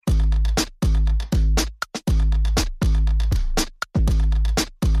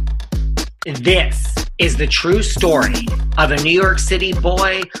This is the true story of a New York City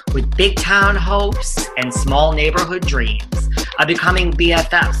boy with big town hopes and small neighborhood dreams of becoming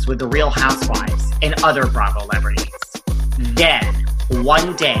BFFs with the Real Housewives and other Bravo celebrities. Then,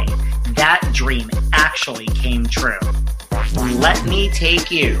 one day, that dream actually came true. Let me take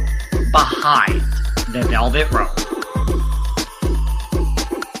you behind the velvet rope.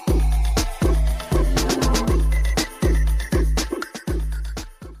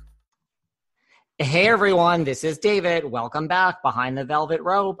 Hey everyone, this is David. Welcome back behind the velvet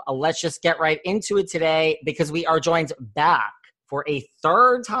rope. Let's just get right into it today because we are joined back for a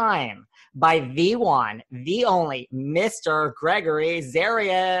third time by the one, the only Mr. Gregory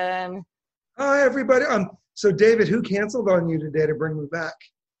Zarian. Hi everybody. So David, who canceled on you today to bring me back?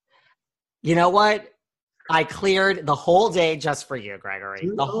 You know what? I cleared the whole day just for you, Gregory.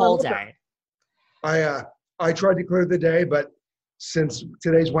 The whole day. I tried to clear the day, but since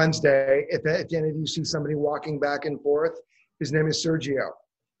today's Wednesday, if any of you see somebody walking back and forth, his name is Sergio.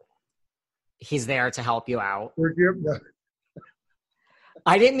 He's there to help you out. Sergio? No.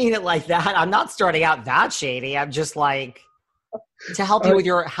 I didn't mean it like that. I'm not starting out that shady. I'm just like to help you with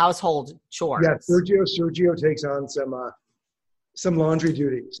your household chores. Yeah, Sergio takes on some laundry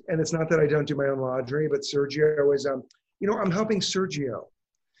duties, and it's not that I don't do my own laundry, but Sergio is I'm helping Sergio.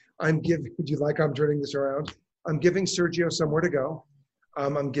 I'm turning this around. I'm giving Sergio somewhere to go.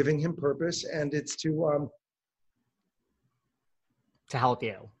 I'm giving him purpose, and it's to help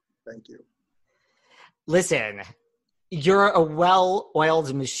you. Thank you. Listen, you're a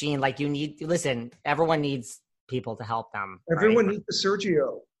well-oiled machine. Everyone needs people to help them. Everyone right? needs a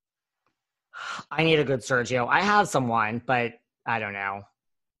Sergio. I need a good Sergio. I have someone, but I don't know.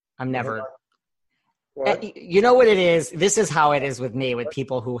 I'm never. What? You know what it is? This is how it is with me, with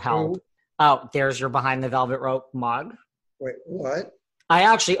people who help. Oh, there's your behind the velvet rope mug. Wait, what? I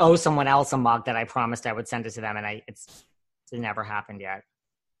actually owe someone else a mug that I promised I would send it to them, and it never happened yet.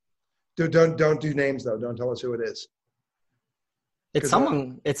 Don't do names though. Don't tell us who it is. It's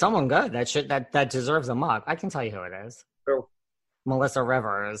someone good that deserves a mug. I can tell you who it is. Oh. Melissa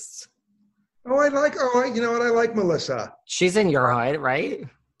Rivers. You know what? I like Melissa. She's in your hood, right?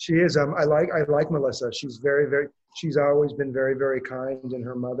 She is. I like Melissa. She's she's always been very, very kind, and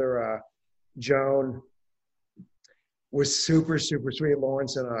her mother, Joan, was super, super sweet.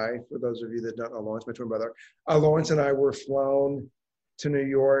 Lawrence and I, for those of you that don't know Lawrence, my twin brother, Lawrence and I were flown to New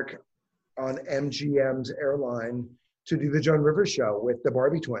York on MGM's airline to do the Joan Rivers show with the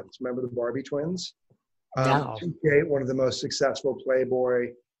Barbie twins. Remember the Barbie twins? No. One of the most successful Playboy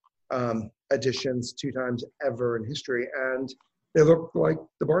editions 2 times ever in history. And they looked like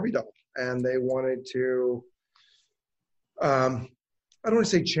the Barbie doll. And they wanted to, I don't want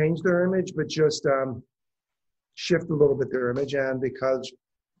to say change their image, but just shift a little bit their image. And because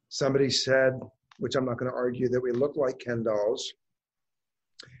somebody said, which I'm not going to argue, that we look like Ken dolls,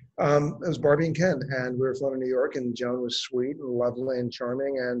 it was Barbie and Ken. And we were flown to New York, and Joan was sweet and lovely and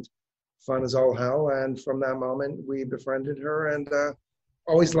charming and fun as all hell. And from that moment, we befriended her, and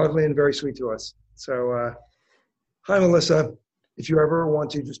always lovely and very sweet to us. So, hi, Melissa. If you ever want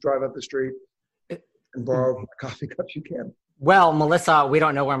to just drive up the street and borrow a coffee cup, you can. Well, Melissa, we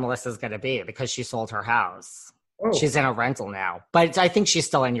don't know where Melissa's going to be because she sold her house. Oh. She's in a rental now. But I think she's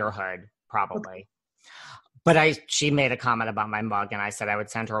still in your hood, probably. Okay. But she made a comment about my mug, and I said I would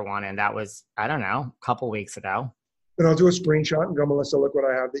send her one, and that was, I don't know, a couple weeks ago. Then I'll do a screenshot and go, Melissa, look what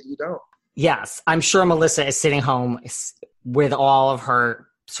I have that you don't. Yes, I'm sure Melissa is sitting home with all of her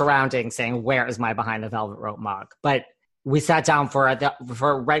surroundings saying, where is my behind the velvet rope mug? But we sat down for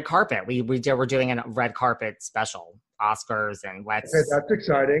red carpet. We're doing a red carpet special, Oscars, and let's. Okay, that's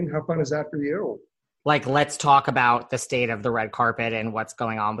exciting. How fun is that for you? Let's talk about the state of the red carpet and what's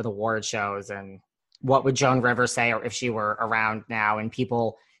going on with award shows, and what would Joan Rivers say, or if she were around now, and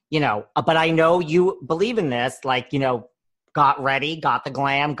people, but I know you believe in this, got ready, got the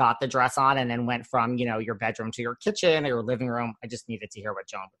glam, got the dress on, and then went from, your bedroom to your kitchen or your living room. I just needed to hear what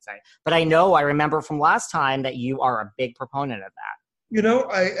Joan would say. But I remember from last time that you are a big proponent of that.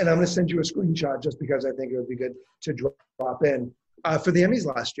 I'm going to send you a screenshot just because I think it would be good to drop in. For the Emmys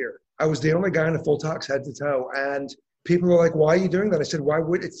last year, I was the only guy in a full tux head to toe. And people were like, why are you doing that? I said, why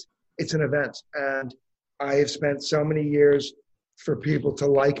would it's an event. And I have spent so many years for people to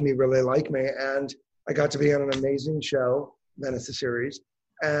like me, really like me. And I got to be on an amazing show. Then it's a series,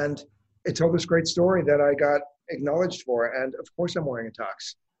 and it told this great story that I got acknowledged for, and of course I'm wearing a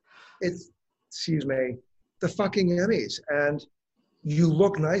tux. It's, the fucking Emmys, and you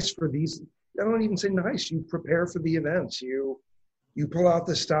look nice for these. I don't even say nice. You prepare for the events. You pull out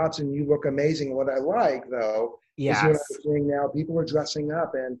the stops, and you look amazing. What I like, though, is what I'm seeing now. People are dressing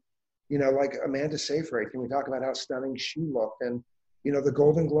up, and like Amanda Seyfried. Can we talk about how stunning she looked? And, the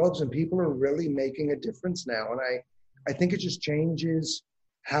Golden Globes, and people are really making a difference now. And I think it just changes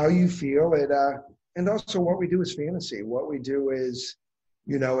how you feel. And also what we do is fantasy. What we do is,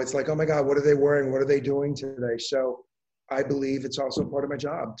 it's like, oh my God, what are they wearing? What are they doing today? So I believe it's also part of my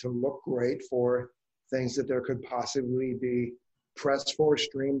job to look great for things that there could possibly be pressed for,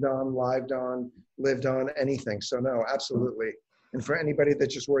 streamed on, lived on, anything. So no, absolutely. And for anybody that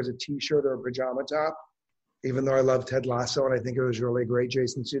just wears a t-shirt or a pajama top, even though I love Ted Lasso and I think it was really great,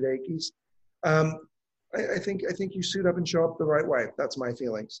 Jason Sudeikis, I think you suit up and show up the right way. That's my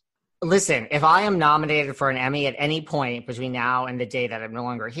feelings. Listen, if I am nominated for an Emmy at any point between now and the day that I'm no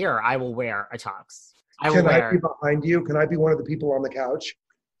longer here, I will wear a tux. Can I be behind you? Can I be one of the people on the couch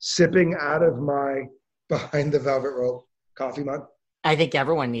sipping out of my behind the velvet rope coffee mug? I think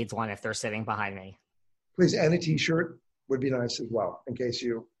everyone needs one if they're sitting behind me. Please, and a t-shirt would be nice as well, in case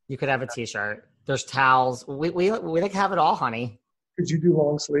you could have a t-shirt. There's towels. We like have it all, honey. Could you do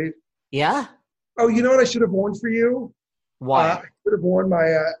long sleeve? Yeah. Oh, you know what I should have worn for you? What? I should have worn my,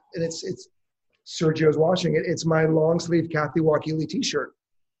 and it's Sergio's washing it. It's my long sleeve Kathy Wakile t-shirt.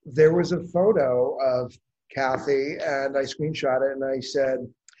 There was a photo of Kathy and I screenshot it and I said,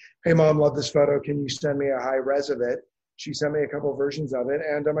 hey mom, love this photo. Can you send me a high res of it? She sent me a couple of versions of it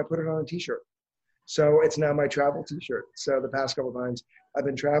and I put it on a t-shirt. So it's now my travel t-shirt. So the past couple of times I've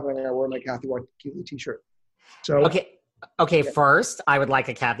been traveling and I wore my Kathy Wakile t-shirt. So Okay. Yeah. First, I would like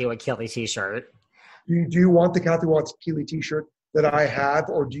a Kathy Wakile t-shirt. Do you want the Kathy Wakile t-shirt that I have,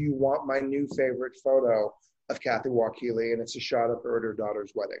 or do you want my new favorite photo of Kathy Wakile, and it's a shot of her at her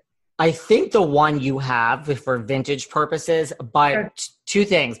daughter's wedding? I think the one you have for vintage purposes, but two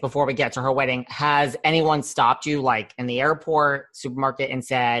things before we get to her wedding. Has anyone stopped you like in the airport, supermarket and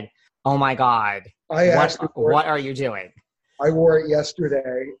said, oh my God, what are you doing? I wore it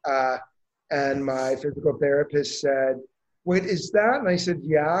yesterday and my physical therapist said, wait, is that? And I said,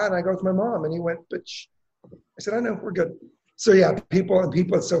 yeah. And I go to my mom and he went, but I said, I know, we're good. So yeah, people,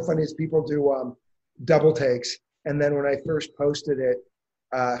 it's so funny is people do double takes. And then when I first posted it,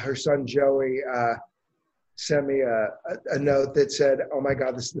 her son Joey sent me a note that said, oh my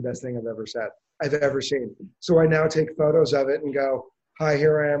God, this is the best thing I've ever seen. So I now take photos of it and go, hi,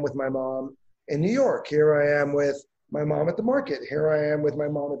 here I am with my mom in New York. Here I am with my mom at the market. Here I am with my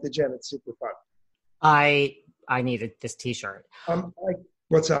mom at the gym. It's super fun. I needed this t-shirt.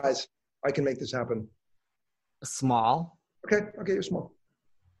 What size? I can make this happen. Small. Okay, you're small.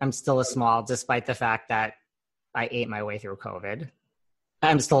 I'm still a small, despite the fact that I ate my way through COVID.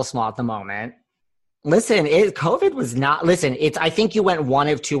 I'm still small at the moment. Listen, COVID was not, I think you went one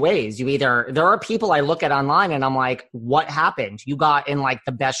of two ways. There are people I look at online and I'm like, what happened? You got in like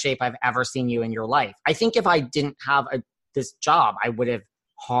the best shape I've ever seen you in your life. I think if I didn't have this job, I would have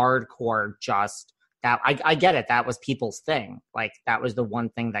hardcore just that. I get it. That was people's thing. Like that was the one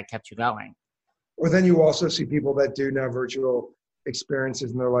thing that kept you going. Or then you also see people that do now virtual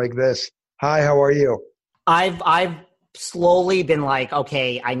experiences and they're like this. Hi, how are you? I've slowly been like,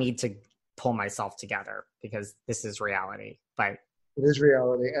 okay, I need to pull myself together because this is reality. But it is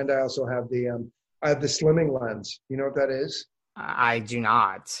reality. And I also have the slimming lens. You know what that is? I do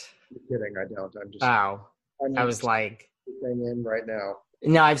not. I'm kidding. I don't. I'm just. Oh, I was like. Thing in right now.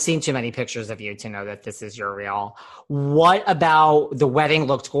 No, I've seen too many pictures of you to know that this is your real. What about the wedding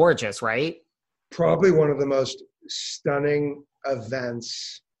looked gorgeous, right? Probably one of the most stunning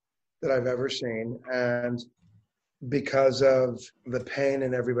events that I've ever seen. And because of the pain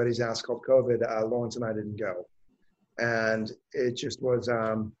in everybody's ass called COVID, Lawrence and I didn't go. And it just was,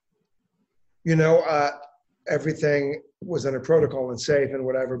 everything was under protocol and safe and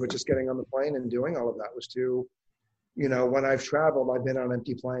whatever, but just getting on the plane and doing all of that was too, when I've traveled, I've been on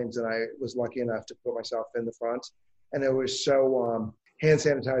empty planes and I was lucky enough to put myself in the front. And it was so, hand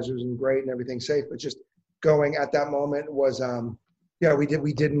sanitizers and great and everything safe, but just going at that moment was,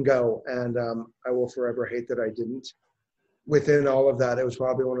 we didn't go. And I will forever hate that I didn't. Within all of that, it was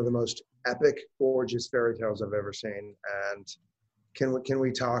probably one of the most epic, gorgeous fairy tales I've ever seen. And can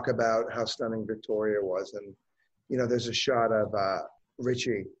we talk about how stunning Victoria was? And, there's a shot of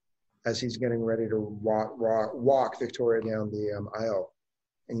Richie as he's getting ready to walk Victoria down the aisle.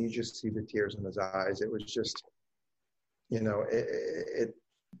 And you just see the tears in his eyes. It was just, it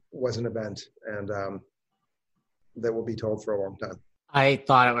was an event and that will be told for a long time. I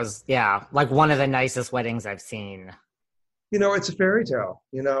thought it was, like one of the nicest weddings I've seen. It's a fairy tale,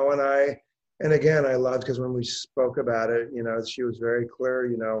 and again, I loved because when we spoke about it, she was very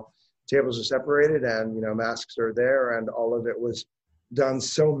clear, tables are separated and, masks are there and all of it was done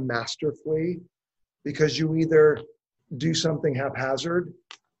so masterfully because you either do something haphazard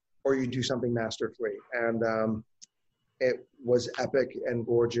or you do something masterfully. And it was epic and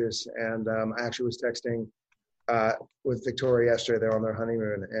gorgeous. And I actually was texting with Victoria yesterday. They're on their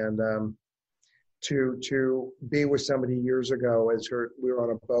honeymoon, and to be with somebody years ago, we were on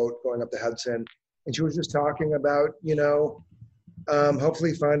a boat going up the Hudson, and she was just talking about,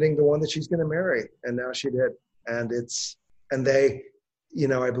 hopefully finding the one that she's going to marry, and now she did. And they,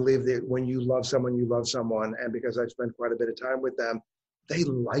 I believe that when you love someone, you love someone, and because I've spent quite a bit of time with them, they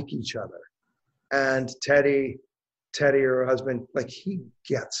like each other. And Teddy, her husband, like, he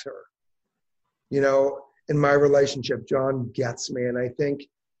gets her. In my relationship, John gets me. And I think,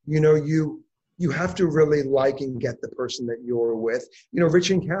 you have to really like and get the person that you're with.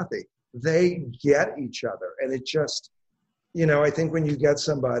 Rich and Kathy, they get each other. And it just, I think when you get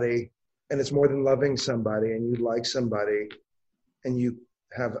somebody, and it's more than loving somebody, and you like somebody, and you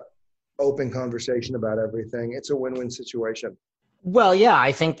have open conversation about everything, it's a win-win situation. Well, yeah,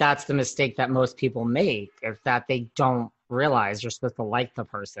 I think that's the mistake that most people make, is that they don't realize you're supposed to like the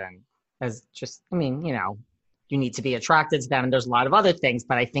person. As just, you need to be attracted to them, and there's a lot of other things,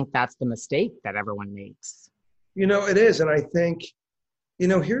 but I think that's the mistake that everyone makes. It is. And I think,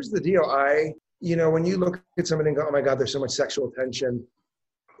 here's the deal. When you look at somebody and go, oh my God, there's so much sexual tension.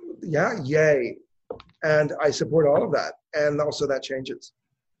 Yeah, yay. And I support all of that. And also that changes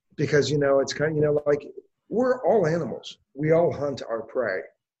because, it's kind of, like, we're all animals. We all hunt our prey.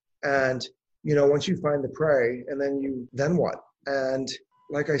 And, once you find the prey, and then what? And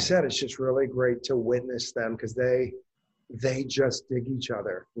like I said, it's just really great to witness them because they just dig each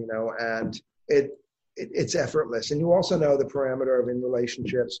other, and it's effortless. And you also know the parameter of in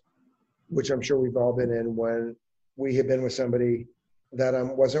relationships, which I'm sure we've all been in, when we have been with somebody that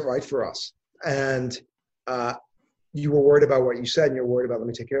wasn't right for us. And you were worried about what you said, and you're worried about, let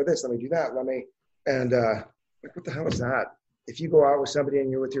me take care of this, let me do that, and like, what the hell is that? If you go out with somebody and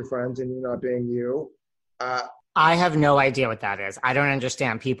you're with your friends and you're not being you, I have no idea what that is. I don't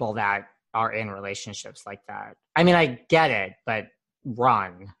understand people that are in relationships like that. I mean, I get it, but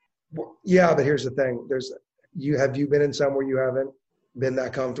run. Yeah, but here's the thing. Have you been in some where you haven't been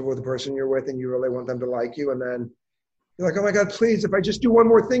that comfortable with the person you're with and you really want them to like you, and then you're like, oh my God, please, if I just do one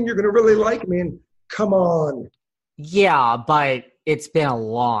more thing, you're going to really like me, and come on. Yeah, but it's been a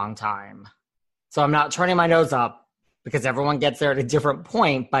long time. So I'm not turning my nose up because everyone gets there at a different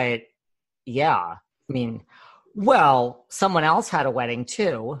point, but yeah, well, someone else had a wedding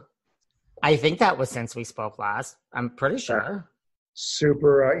too. I think that was since we spoke last. I'm pretty sure.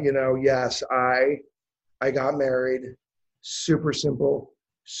 Super, yes, I got married. Super simple,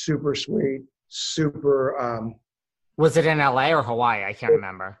 super sweet, super. Was it in LA or Hawaii? I can't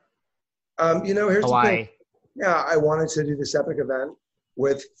remember. Here's Hawaii. The thing. Yeah, I wanted to do this epic event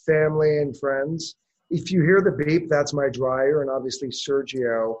with family and friends. If you hear the beep, that's my dryer, and obviously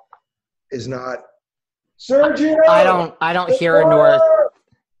Sergio is not. Sergio! I don't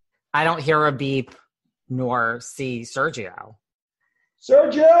hear a beep nor see Sergio.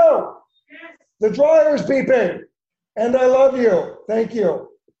 Sergio! The dryer's beeping. And I love you. Thank you.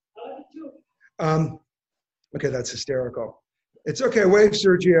 I love you too. Okay, that's hysterical. It's okay. Wave,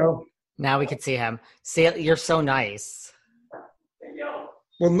 Sergio. Now we can see him. See, you're so nice.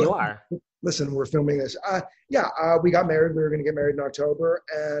 Well, you are. Listen, we're filming this. We got married. We were going to get married in October.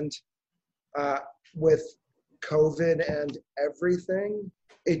 And with COVID and everything,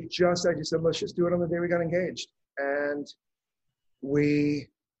 I just said, let's just do it on the day we got engaged. And we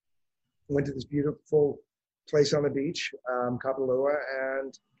went to this beautiful place on the beach, Kapalua,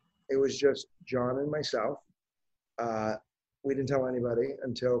 and it was just John and myself. We didn't tell anybody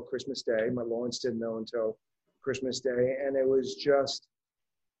until Christmas Day. My Lawrence didn't know until Christmas Day, and it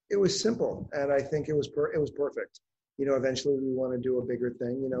was simple, and I think it was perfect. Eventually we want to do a bigger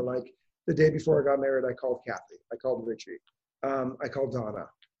thing. Like the day before I got married, I called Kathy, I called Richie, I called Donna.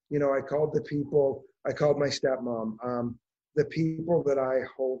 I called the people. I called my stepmom. The people that I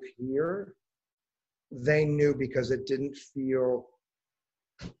hold here, they knew because it didn't feel,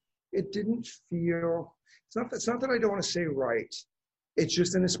 it's not that I don't want to say right. It's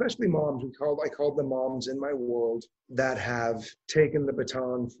just, and especially moms, I called the moms in my world that have taken the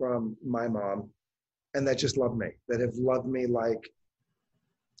baton from my mom and that just love me, that have loved me like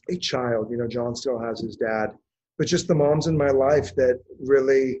a child. John still has his dad, but just the moms in my life that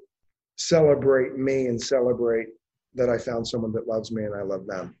really celebrate me and celebrate that I found someone that loves me and I love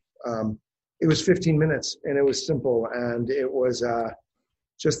them. It was 15 minutes and it was simple, and it was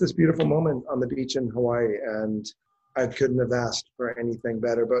just this beautiful moment on the beach in Hawaii, and I couldn't have asked for anything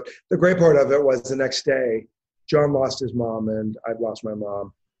better. But the great part of it was the next day, John lost his mom and I'd lost my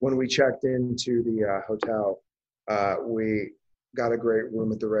mom. When we checked into the hotel, we got a great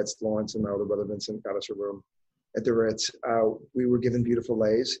room at the Ritz. Lawrence and my older brother Vincent got us a room at the Ritz. We were given beautiful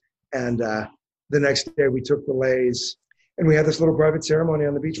leis. And the next day we took the leis and we had this little private ceremony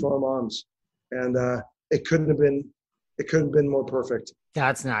on the beach for our moms. And it couldn't have been more perfect.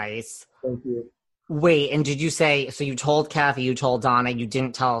 That's nice. Thank you. Wait, and did you say, so you told Kathy, you told Donna, you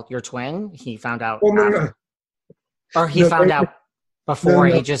didn't tell your twin? He found out after? Or he found out before,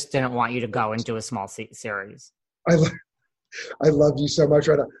 he just didn't want you to go and do a small series? I love you so much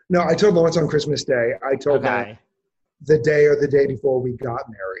right now. No, I told Lawrence on Christmas Day. I told him the day or the day before we got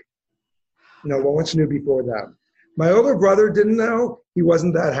married. No, Lawrence knew before that. My older brother didn't know. He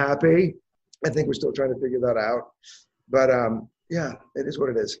wasn't that happy. I think we're still trying to figure that out. But yeah, it is what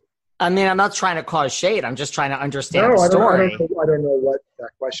it is. I mean, I'm not trying to cause shade. I'm just trying to understand the story. story. I don't know what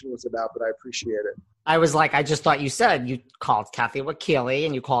that question was about, but I appreciate it. I was like, I just thought you said you called Kathy Wakile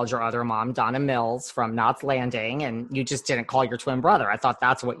and you called your other mom, Donna Mills, from Knots Landing, and you just didn't call your twin brother. I thought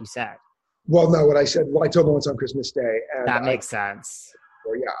that's what you said. Well, no, what I said, I told him once on Christmas Day. And that makes sense.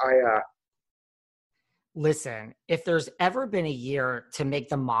 Well, yeah, Listen, if there's ever been a year to make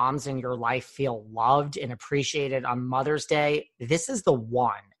the moms in your life feel loved and appreciated on Mother's Day, this is the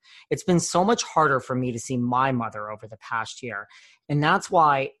one. It's been so much harder for me to see my mother over the past year. And that's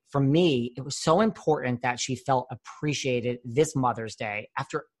why, for me, it was so important that she felt appreciated this Mother's Day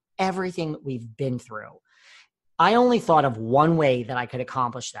after everything we've been through. I only thought of one way that I could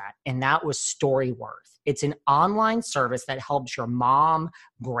accomplish that, and that was Storyworth. It's an online service that helps your mom,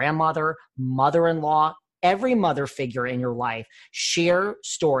 grandmother, mother-in-law, every mother figure in your life share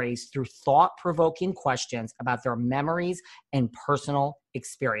stories through thought-provoking questions about their memories and personal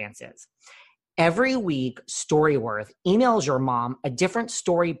experiences. Every week, Storyworth emails your mom a different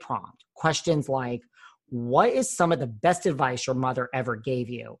story prompt. Questions like, what is some of the best advice your mother ever gave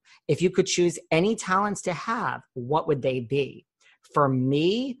you? If you could choose any talents to have, what would they be? For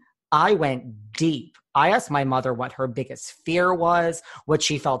me, I went deep. I asked my mother what her biggest fear was, what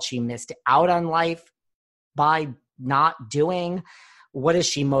she felt she missed out on life by not doing, what is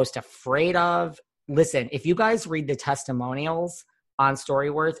she most afraid of? Listen, if you guys read the testimonials on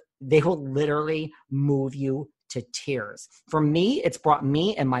Storyworth, they will literally move you to tears. For me, it's brought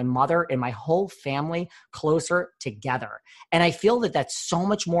me and my mother and my whole family closer together. And I feel that that's so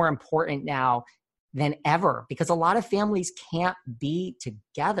much more important now than ever because a lot of families can't be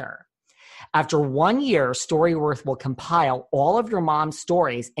together. After 1 year, Storyworth will compile all of your mom's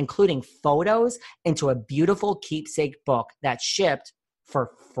stories, including photos, into a beautiful keepsake book that's shipped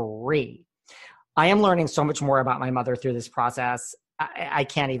for free. I am learning so much more about my mother through this process. I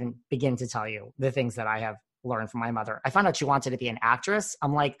can't even begin to tell you the things that I have learned from my mother. I found out she wanted to be an actress.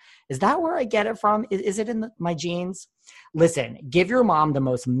 I'm like, is that where I get it from? Is it in my genes? Listen, give your mom the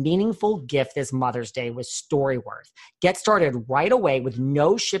most meaningful gift this Mother's Day with Storyworth. Get started right away with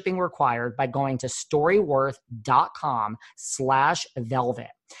no shipping required by going to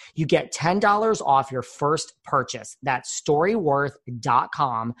storyworth.com/velvet. You get $10 off your first purchase. That's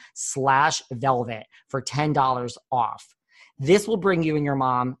storyworth.com/velvet for $10 off. This will bring you and your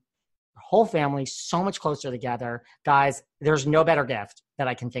mom, whole family, so much closer together. Guys, there's no better gift that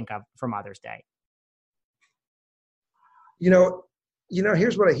I can think of for Mother's Day. You know,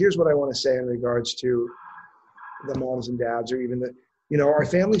 here's what I want to say in regards to the moms and dads, or even our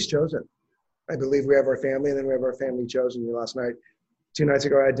family's chosen. I believe we have our family, and then we have our family chosen. Last night, 2 nights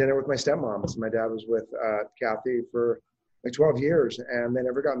ago, I had dinner with my stepmoms. My dad was with Kathy for like 12 years, and they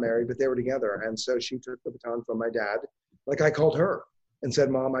never got married, but they were together. And so she took the baton from my dad, like I called her, and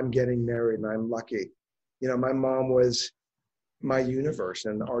said, Mom, I'm getting married and I'm lucky. My mom was my universe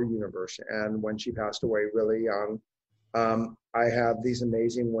and our universe. And when she passed away really young, I have these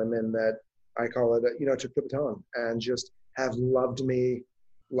amazing women that I call it, took the baton and just have loved me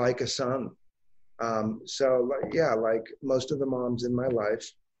like a son. Like most of the moms in my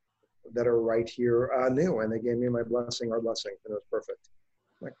life that are right here knew, and they gave me my blessing, our blessing, and it was perfect.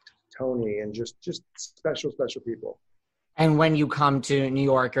 Like Tony and just special, special people. And when you come to New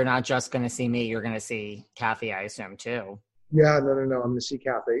York, you're not just going to see me, you're going to see Kathy, I assume, too. Yeah, no. I'm going to see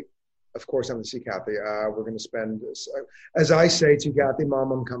Kathy. Of course, I'm going to see Kathy. We're going to spend this. As I say to Kathy,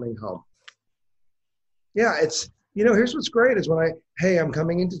 Mom, I'm coming home. Yeah, it's, here's what's great is when I'm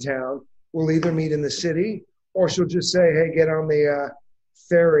coming into town, we'll either meet in the city or she'll just say, hey, get on the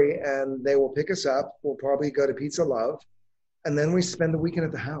ferry and they will pick us up. We'll probably go to Pizza Love. And then we spend the weekend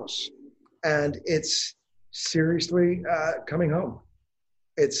at the house. And it's seriously coming home.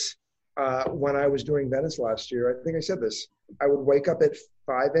 It's when I was doing Venice last year, I think I said this, I would wake up at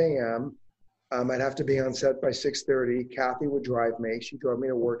 5 a.m. I'd have to be on set by 6:30. Kathy would drive me. She drove me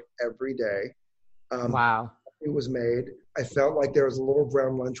to work every day. Wow. it was made. I felt like there was a little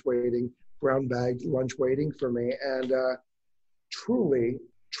brown bagged lunch waiting for me, and truly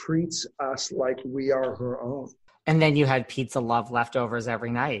treats us like we are her own. And then you had pizza love leftovers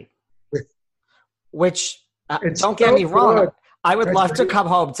every night, which don't so get me wrong. good. I would love to come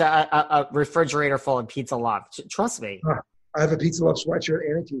home to a refrigerator full of pizza love. Trust me. I have a pizza love sweatshirt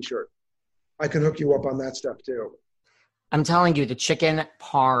and a t-shirt. I can hook you up on that stuff too. I'm telling you, the chicken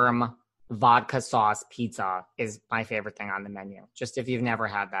parm vodka sauce pizza is my favorite thing on the menu. Just if you've never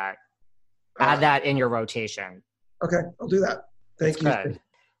had that, add that in your rotation. Okay, I'll do that. Thank you. Good.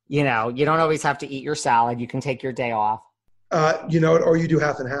 You know, you don't always have to eat your salad. You can take your day off. Or you do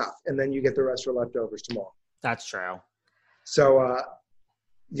half and half, and then you get the rest for leftovers tomorrow. That's true. So,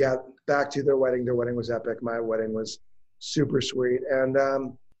 back to their wedding. Their wedding was epic. My wedding was super sweet. And,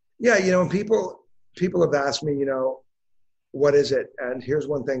 and people have asked me, what is it? And here's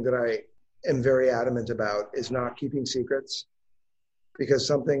one thing that I am very adamant about is not keeping secrets, because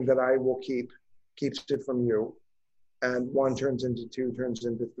something that I will keeps it from you. And one turns into two, turns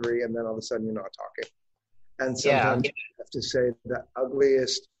into three, and then all of a sudden you're not talking. And sometimes you have to say the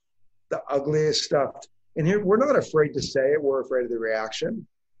ugliest stuff. And here, we're not afraid to say it. We're afraid of the reaction.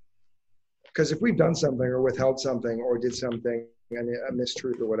 Because if we've done something or withheld something or did something, and a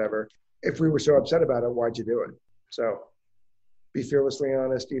mistruth or whatever, if we were so upset about it, why'd you do it? So be fearlessly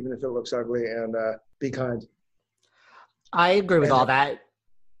honest, even if it looks ugly, and be kind. I agree with all that.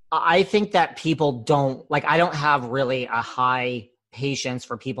 I think that people don't, I don't have really a high patience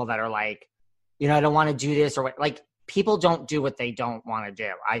for people that are like, I don't want to do this, or people don't do what they don't want to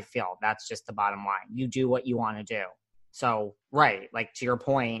do. I feel that's just the bottom line. You do what you want to do. So, right. To your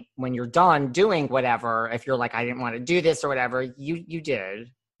point, when you're done doing whatever, if you're like, I didn't want to do this or whatever, you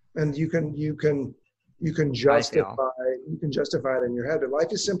did. And you can justify it in your head. But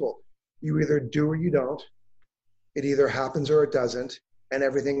life is simple. You either do or you don't. It either happens or it doesn't. And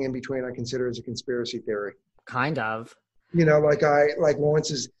everything in between I consider as a conspiracy theory. Kind of.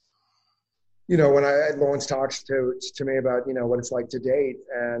 Lawrence is, when Lawrence talks to me about, what it's like to date,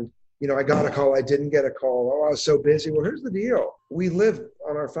 and, I got a call, I didn't get a call. Oh, I was so busy. Well, here's the deal. We live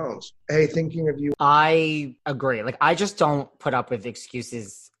on our phones. Hey, thinking of you. I agree. I just don't put up with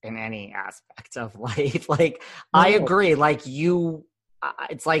excuses in any aspect of life. I agree.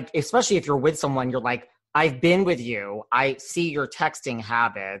 It's especially if you're with someone, you're like, I've been with you. I see your texting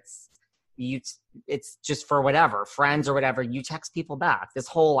habits. It's just for whatever, friends or whatever, you text people back. This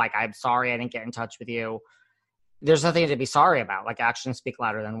whole, I'm sorry I didn't get in touch with you. There's nothing to be sorry about. Actions speak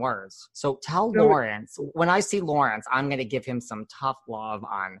louder than words. So tell Lawrence, when I see Lawrence, I'm going to give him some tough love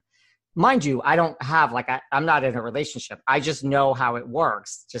on, mind you, I don't have, I'm not in a relationship. I just know how it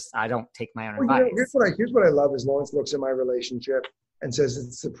works. Just, I don't take my own advice. Here's what I love is Lawrence looks at my relationship and says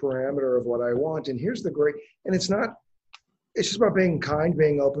it's the parameter of what I want. And here's the great, and it's just about being kind,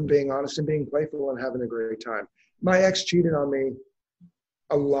 being open, being honest, and being playful and having a great time. My ex cheated on me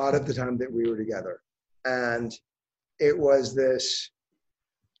a lot of the time that we were together. And it was this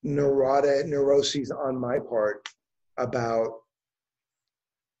neuroses on my part about,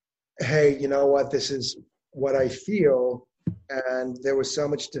 hey, you know what, this is what I feel. And there was so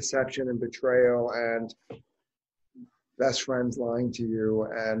much deception and betrayal and best friends lying to you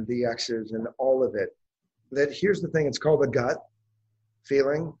and the exes and all of it. That here's the thing, it's called a gut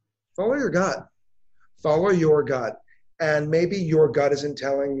feeling. Follow your gut. Follow your gut. And maybe your gut isn't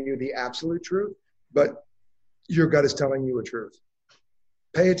telling you the absolute truth, but your gut is telling you a truth.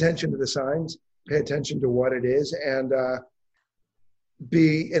 Pay attention to the signs, pay attention to what it is, and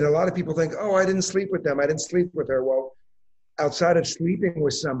and a lot of people think, oh, I didn't sleep with them, I didn't sleep with her. Well, outside of sleeping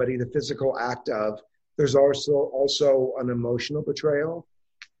with somebody, the physical act of, there's also an emotional betrayal.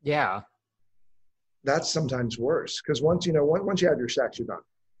 Yeah. That's sometimes worse, because once you have your sex, you're done.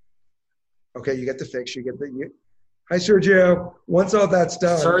 Okay, you get the fix, hi, Sergio. Once all that's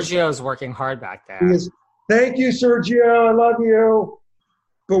done. Sergio's working hard back there. Thank you, Sergio. I love you.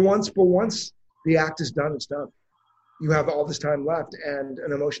 But once the act is done, it's done. You have all this time left, and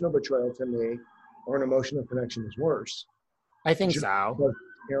an emotional betrayal to me, or an emotional connection, is worse. I think so.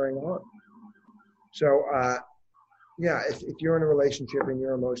 Carrying on. So, if you're in a relationship and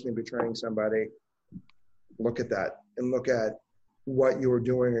you're emotionally betraying somebody, look at that and look at what you're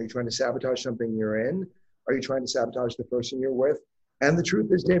doing. Are you trying to sabotage something you're in? Are you trying to sabotage the person you're with? And the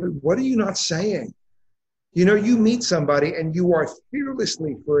truth is, David, what are you not saying? You meet somebody and you are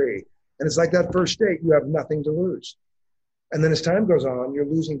fearlessly free. And it's like that first date, you have nothing to lose. And then as time goes on, you're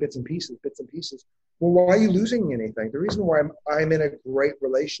losing bits and pieces. Well, why are you losing anything? The reason why I'm in a great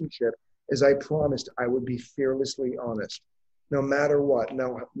relationship is I promised I would be fearlessly honest, no matter what,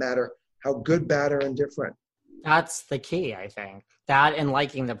 no matter how good, bad, or indifferent. That's the key, I think. That and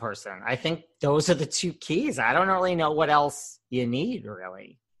liking the person. I think those are the two keys. I don't really know what else you need,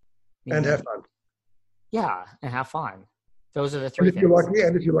 really. And have fun. Yeah, and have fun. Those are the And three if you're things.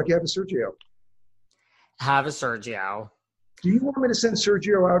 lucky, have a Sergio. Have a Sergio. Do you want me to send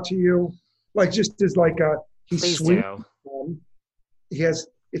Sergio out to you? Like just as like he's Please sweet. do. He has,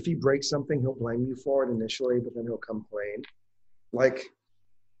 if he breaks something, he'll blame you for it initially, but then he'll complain. Like,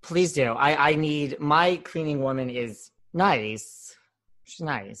 please do. I need, my cleaning woman is nice. She's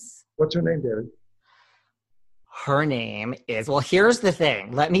nice. what's her name, David? Her name is, well, here's the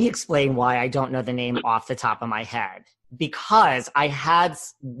thing. Let me explain why I don't know the name off the top of my head. Because I had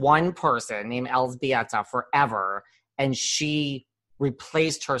one person named Elzbieta forever, and she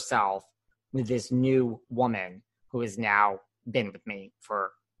replaced herself with this new woman who has now been with me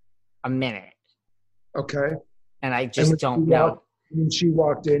for a minute. Okay. And I just don't know. When she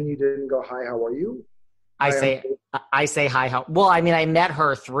walked in, you didn't go, hi, how are you? I say hi. How? Well, I mean, I met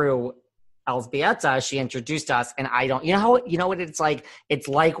her through Elzbieta. She introduced us, and I don't. You know what it's like. It's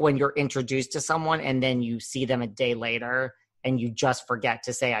like when you're introduced to someone, and then you see them a day later, and you just forget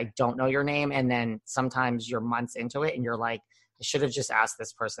to say, "I don't know your name," and then sometimes you're months into it, and you're like, "I should have just asked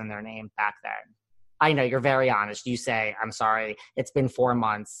this person their name back then." I know you're very honest. You say, "I'm sorry. It's been 4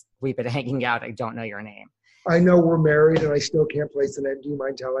 months. We've been hanging out. I don't know your name." I know we're married and I still can't place the name. Do you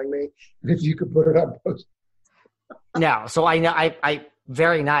mind telling me? If you could put it up. No. So I know I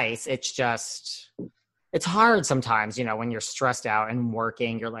very nice. It's just, it's hard sometimes, when you're stressed out and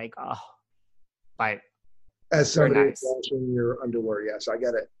working, you're like, oh, but as somebody nice. washing your underwear, yes, I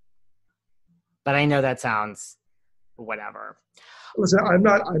get it. But I know that sounds whatever. Listen, I'm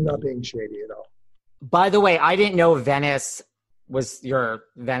not being shady at all. By the way, I didn't know Venice was the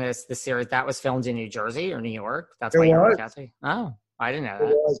series that was filmed in New Jersey or New York. That's why you're Kathy. Oh, I didn't know that.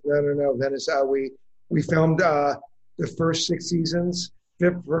 It was. No. Venice. We filmed the first 6 seasons.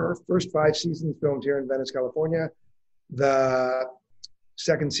 First 5 seasons filmed here in Venice, California. The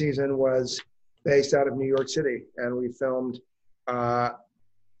second season was based out of New York City, and we filmed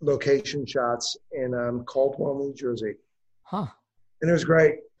location shots in Caldwell, New Jersey. Huh. And it was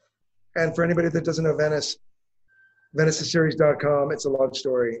great. And for anybody that doesn't know Venice, VeniceTheSeries.com. It's a love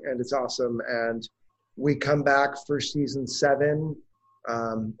story, and it's awesome. And we come back for season 7.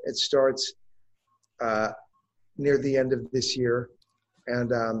 It starts near the end of this year. And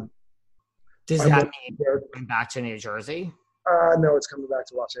does that mean coming back to New Jersey? No, it's coming back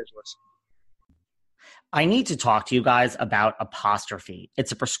to Los Angeles. I need to talk to you guys about Apostrophe.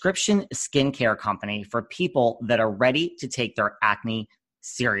 It's a prescription skincare company for people that are ready to take their acne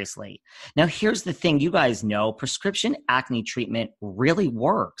seriously. Now, here's the thing. You guys know prescription acne treatment really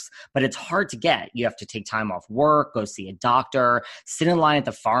works, but it's hard to get. You have to take time off work, go see a doctor, sit in line at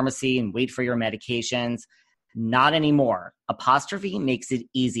the pharmacy and wait for your medications. Not anymore. Apostrophe makes it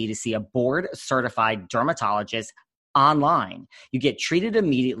easy to see a board-certified dermatologist online. You get treated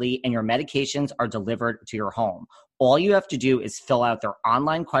immediately and your medications are delivered to your home. All you have to do is fill out their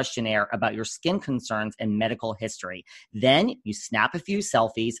online questionnaire about your skin concerns and medical history. Then you snap a few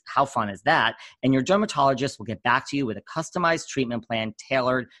selfies. How fun is that? And your dermatologist will get back to you with a customized treatment plan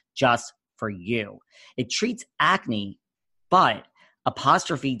tailored just for you. It treats acne, but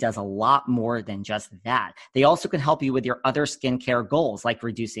Apostrophe does a lot more than just that. They also can help you with your other skincare goals, like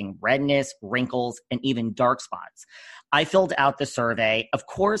reducing redness, wrinkles, and even dark spots. I filled out the survey. Of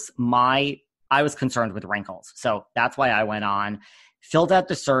course, I was concerned with wrinkles, so that's why I went on, filled out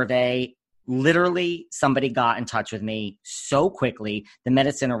the survey. Literally, somebody got in touch with me so quickly. The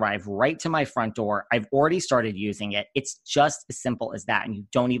medicine arrived right to my front door. I've already started using it. It's just as simple as that, and you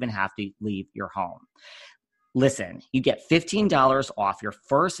don't even have to leave your home. Listen, you get $15 off your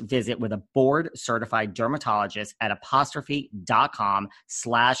first visit with a board-certified dermatologist at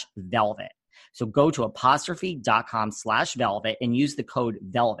apostrophe.com/velvet. So go to apostrophe.com/velvet and use the code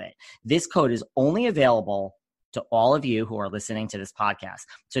VELVET. This code is only available to all of you who are listening to this podcast.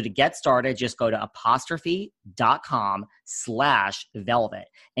 So to get started, just go to apostrophe.com/velvet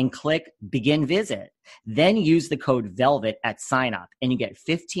and click begin visit. Then use the code VELVET at sign up and you get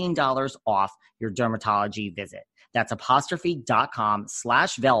 $15 off your dermatology visit. That's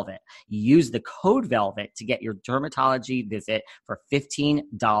apostrophe.com/velvet. Use the code VELVET to get your dermatology visit for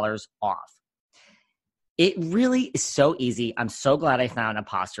 $15 off. It really is so easy. I'm so glad I found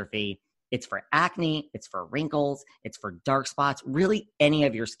Apostrophe. It's for acne, it's for wrinkles, it's for dark spots, really any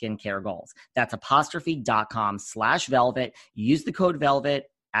of your skincare goals. That's apostrophe.com/velvet. Use the code VELVET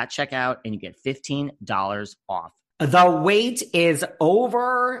at checkout and you get $15 off. The wait is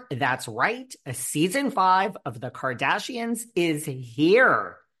over. That's right. Season 5 of The Kardashians is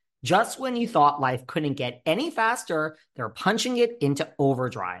here. Just when you thought life couldn't get any faster, they're punching it into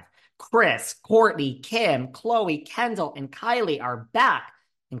overdrive. Chris, Courtney, Kim, Chloe, Kendall, and Kylie are back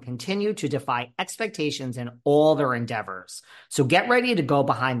and continue to defy expectations in all their endeavors. So get ready to go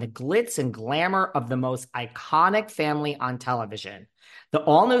behind the glitz and glamour of the most iconic family on television. The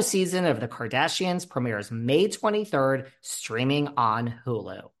all-new season of The Kardashians premieres May 23rd, streaming on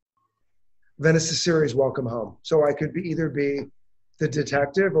Hulu. Venice's series Welcome Home. So I could either be the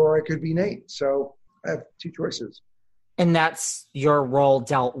detective or I could be Nate. So I have two choices. And that's your role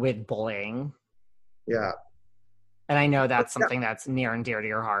dealt with bullying. Yeah. And I know that's something that's near and dear to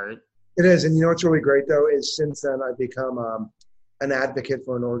your heart. It is. And you know what's really great, though, is since then I've become an advocate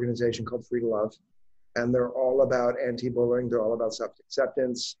for an organization called Free to Love. And they're all about anti-bullying. They're all about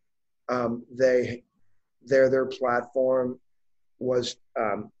self-acceptance. Their platform was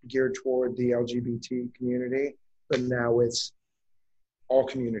geared toward the LGBT community, but now it's all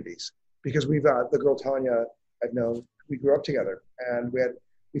communities. Because we've the girl Tanya I've known, we grew up together, and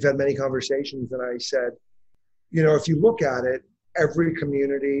we've had many conversations. And I said, you know, if you look at it, every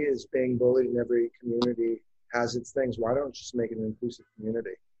community is being bullied, and every community has its things. Why don't you just make it an inclusive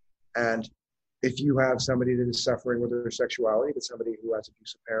community? And if you have somebody that is suffering with their sexuality, but somebody who has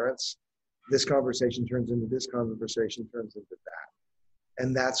abusive parents, this conversation turns into this conversation turns into that.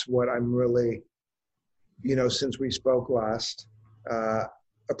 And that's what I'm really, you know, since we spoke last, a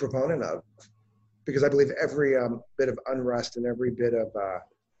proponent of. Because I believe every bit of unrest and every bit of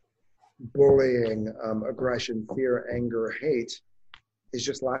bullying, aggression, fear, anger, hate is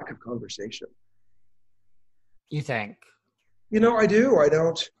just lack of conversation. You think? You know, I do. I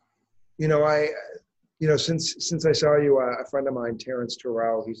don't. You know, since I saw you, a friend of mine, Terrence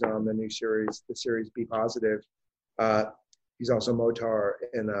Terrell, he's on the new series, the series Be Positive. He's also Motar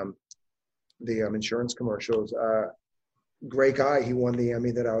in the insurance commercials. Great guy. He won the Emmy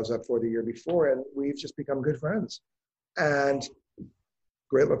that I was up for the year before, and we've just become good friends. And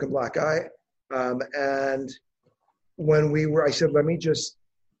great looking black guy. And when I said, let me just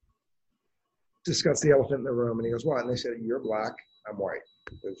discuss the elephant in the room. And he goes, what? And I said, you're black, I'm white.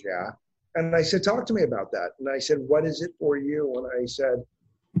 He goes, yeah. And I said, talk to me about that. And I said, what is it for you? And I said,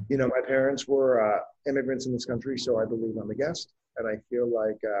 you know, my parents were immigrants in this country, so I believe I'm a guest. And I feel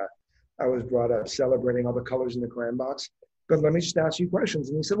like I was brought up celebrating all the colors in the crayon box. But let me just ask you questions.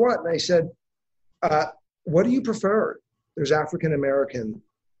 And he said, what? And I said, what do you prefer? There's African American,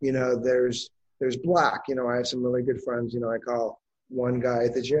 you know, there's black. You know, I have some really good friends. You know, I call one guy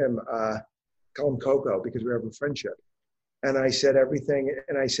at the gym, call him Coco, because we have a friendship. And I said everything,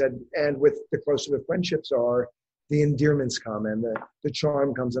 and I said, and with the closer the friendships are, the endearments come and the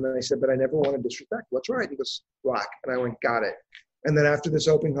charm comes. And I said, but I never want to disrespect. What's right? He goes, black. And I went, got it. And then after this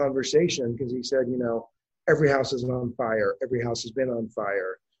open conversation, because he said, you know, every house is on fire. Every house has been on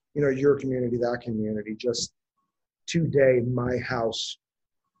fire. You know, your community, that community. Just today, my house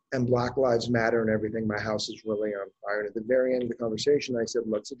and Black Lives Matter and everything, my house is really on fire. And at the very end of the conversation, I said,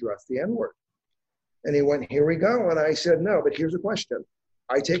 let's address the N-word. And he went, here we go. And I said, no, but here's a question.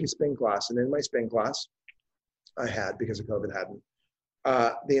 I take a spin class, and in my spin class, I had, because of COVID, hadn't.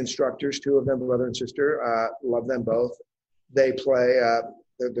 The instructors, two of them, brother and sister, love them both. They play,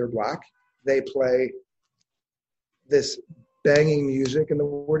 they're black. They play this banging music, and the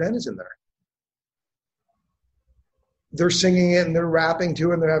word N is in there. They're singing it and they're rapping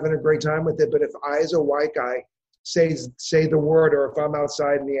to it and they're having a great time with it. But if I, as a white guy, say the word, or if I'm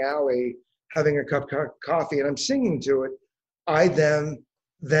outside in the alley having a cup of coffee and I'm singing to it, I then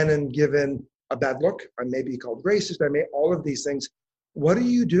am given a bad look. I may be called racist. I may, all of these things. What do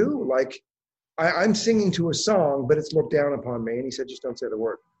you do? Like, I'm singing to a song, but it's looked down upon me. And he said, just don't say the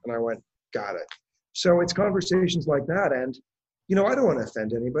word. And I went, got it. So it's conversations like that. And, you know, I don't want to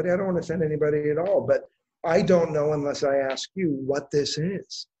offend anybody. I don't want to offend anybody at all. But I don't know unless I ask you what this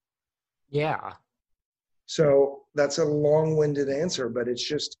is. Yeah. So that's a long-winded answer, but it's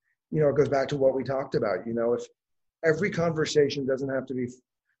just, you know, it goes back to what we talked about. You know, if every conversation doesn't have to be,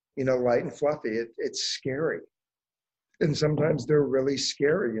 you know, light and fluffy, it's scary. And sometimes they're really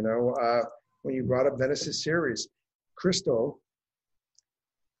scary, you know. When you brought up Venice's series, Crystal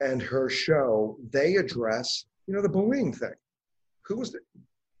and her show, they address, you know, the bullying thing. Who was the,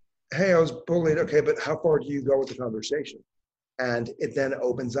 hey, I was bullied. Okay, but how far do you go with the conversation? And it then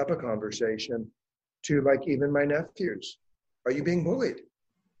opens up a conversation to, like, even my nephews. Are you being bullied?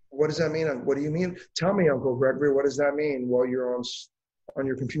 What does that mean? What do you mean? Tell me, Uncle Gregory, what does that mean? Well, you're on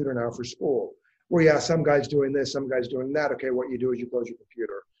your computer now for school. Well, yeah, some guy's doing this, some guy's doing that. Okay, what you do is you close your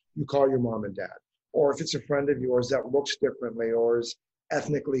computer. You call your mom and dad. Or if it's a friend of yours that looks differently or is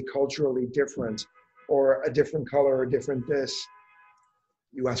ethnically, culturally different, or a different color or different this,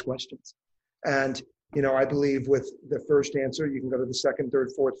 You ask questions. And, you know, I believe with the first answer, you can go to the second,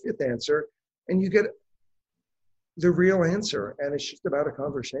 third, fourth, fifth answer, and you get the real answer. And it's just about a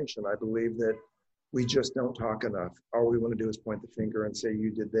conversation. I believe that we just don't talk enough. All we want to do is point the finger and say,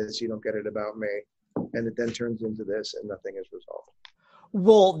 you did this, you don't get it about me. And it then turns into this and nothing is resolved.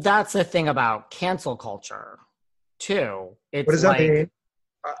 Well, that's the thing about cancel culture, too. It's what does that mean?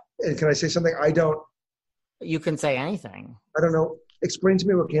 And can I say something? You can say anything. I don't know. Explain to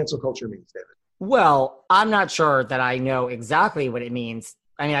me what cancel culture means, David. Well, I'm not sure that I know exactly what it means.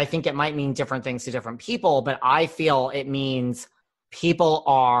 I mean, I think it might mean different things to different people, but I feel it means people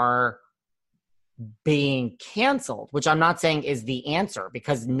are being canceled, which I'm not saying is the answer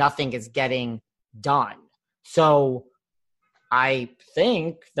because nothing is getting done. So I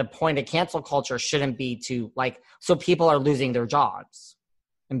think the point of cancel culture shouldn't be to so people are losing their jobs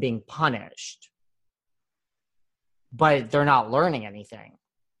and being punished, but they're not learning anything.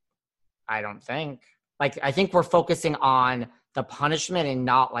 I don't think. I think we're focusing on the punishment and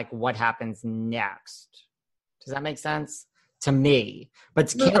not what happens next. Does that make sense? To me.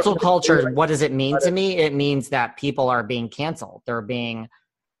 But cancel culture, what does it mean to me? It means that people are being canceled. They're being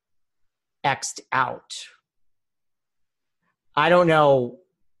X'd out. I don't know.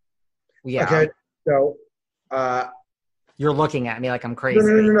 Yeah. Okay. So you're looking at me like I'm crazy.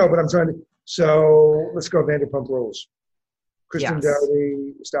 No, but I'm trying to. So let's go Vanderpump Rules. Kristen Yes.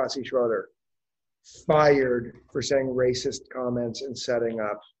 Doty, Stassi Schroeder, fired for saying racist comments and setting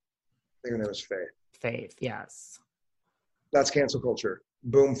up. I think her name is Faith. Faith, yes. That's cancel culture.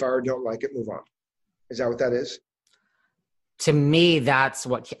 Boom, fired, don't like it, move on. Is that what that is? To me, that's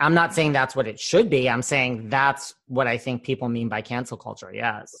what, I'm not saying that's what it should be. I'm saying that's what I think people mean by cancel culture.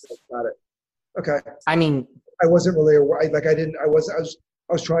 Yes. Got it. Okay. I mean, I wasn't really aware. I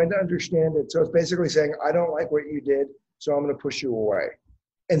was trying to understand it. So it's basically saying, I don't like what you did, so I'm going to push you away.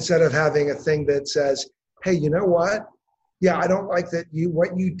 Instead of having a thing that says, hey, you know what? Yeah, I don't like that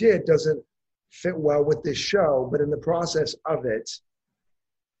what you did doesn't fit well with this show, but in the process of it,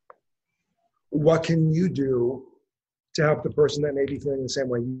 what can you do to help the person that may be feeling the same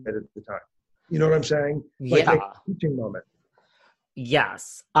way you did at the time? You know what I'm saying? Like a teaching moment.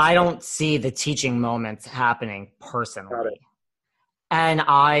 Yes. I don't see the teaching moments happening personally. And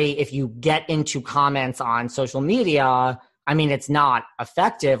if you get into comments on social media, I mean, it's not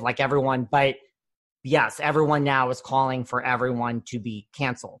effective like everyone, but yes, everyone now is calling for everyone to be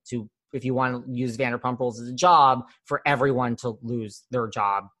canceled. If you want to use Vanderpump Rules as a job, for everyone to lose their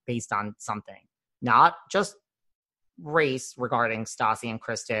job based on something, not just race regarding Stassi and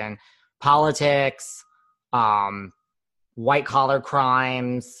Kristen, politics, white collar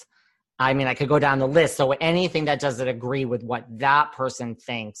crimes. I mean, I could go down the list. So anything that doesn't agree with what that person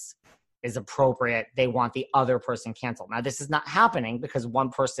thinks is appropriate, they want the other person canceled. Now, this is not happening because one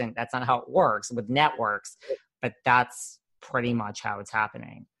person, that's not how it works with networks, but that's pretty much how it's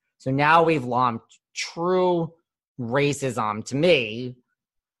happening. So now we've lumped true racism to me,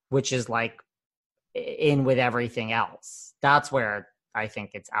 which is in with everything else. That's where I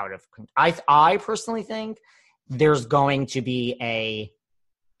think it's out of control. I personally think there's going to be a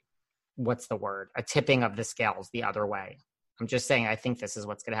tipping of the scales the other way. I'm just saying, I think this is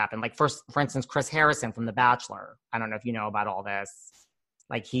what's going to happen. For instance, Chris Harrison from The Bachelor. I don't know if you know about all this.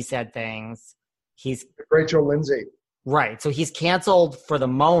 He said things. He's Rachel Lindsay. Right. So he's canceled for the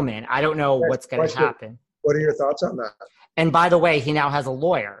moment. I don't know what's going to happen. What are your thoughts on that? And by the way, he now has a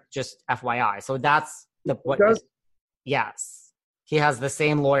lawyer, just FYI. So that's yes. He has the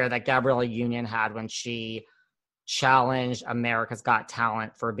same lawyer that Gabriella Union had when she challenged America's Got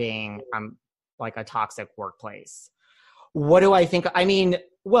Talent for being a toxic workplace. What do I think? I mean,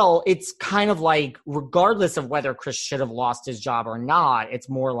 well, it's kind of regardless of whether Chris should have lost his job or not, it's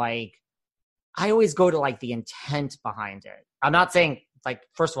more I always go to the intent behind it. I'm not saying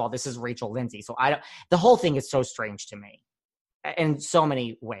first of all, this is Rachel Lindsay. So the whole thing is so strange to me in so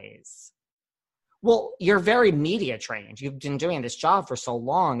many ways. Well, you're very media trained. You've been doing this job for so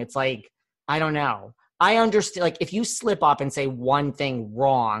long. It's I don't know. I understand, if you slip up and say one thing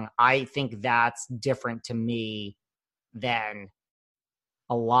wrong, I think that's different to me than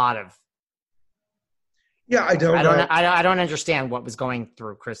a lot of. Yeah, I don't understand what was going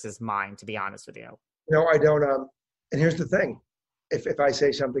through Chris's mind, to be honest with you. No, I don't. And here's the thing: if I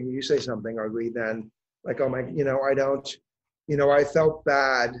say something, you say something, are we then oh my? I don't. I felt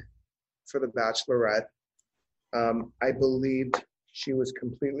bad for the Bachelorette. I believed she was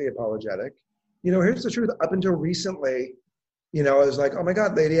completely apologetic. Here's the truth. Up until recently, I was oh my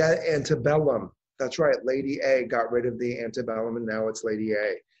God, Lady Antebellum. That's right. Lady A got rid of the antebellum and now it's Lady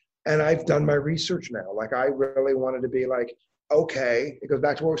A. And I've done my research now. I really wanted to be okay, it goes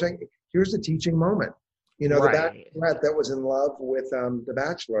back to what we're saying. Here's the teaching moment. The bachelorette that was in love with the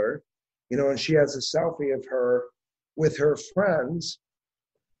bachelor, and she has a selfie of her with her friends.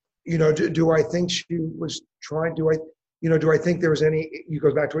 Do I think she was trying? Do I think there was any? You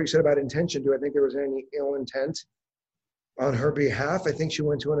goes back to what you said about intention. Do I think there was any ill intent on her behalf? I think she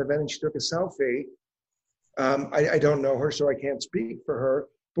went to an event and she took a selfie. I don't know her, so I can't speak for her.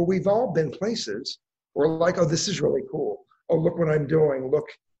 But we've all been places where like, oh, this is really cool. Oh, look what I'm doing. Look.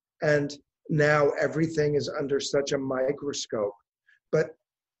 And now everything is under such a microscope. But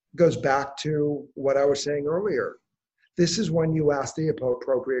goes back to what I was saying earlier. This is when you ask the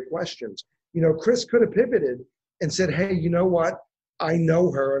appropriate questions. Chris could have pivoted and said, hey, you know what? I know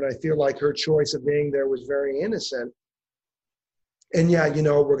her and I feel like her choice of being there was very innocent. And yeah,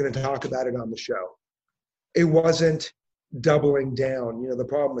 we're going to talk about it on the show. It wasn't doubling down. The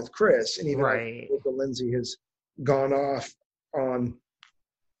problem with Chris, and even right. Lindsay has gone off on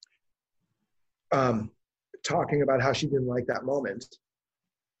talking about how she didn't like that moment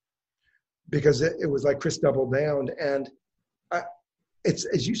because it was like Chris doubled down. And it's,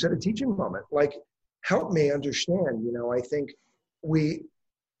 as you said, a teaching moment. Like, help me understand. I think we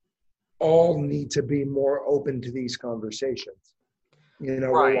all need to be more open to these conversations.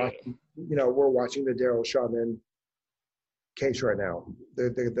 Right. We're watching the Daryl Chauvin case right now.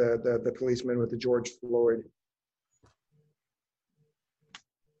 The policeman with the George Floyd.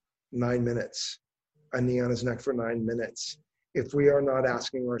 9 minutes, a knee on his neck for 9 minutes. If we are not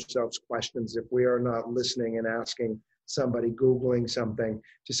asking ourselves questions, if we are not listening and asking somebody, Googling something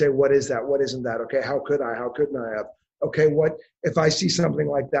to say, what is that? What isn't that? Okay, how couldn't I have? Okay, what if I see something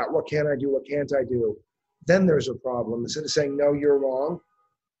like that? What can I do? What can't I do? Then there's a problem. Instead of saying, no, you're wrong,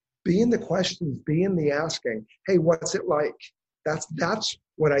 be in the questions, be in the asking. Hey, what's it like? That's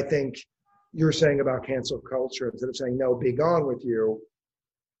what I think you're saying about cancel culture. Instead of saying, no, be gone with you.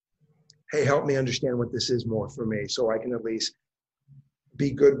 Hey, help me understand what this is more for me so I can at least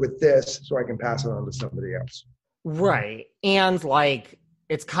be good with this so I can pass it on to somebody else. Right. And like,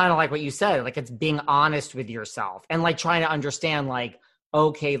 it's kind of like what you said, like it's being honest with yourself and like trying to understand like,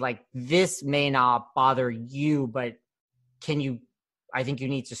 okay, like this may not bother you, but I think you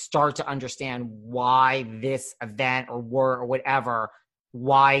need to start to understand why this event or whatever,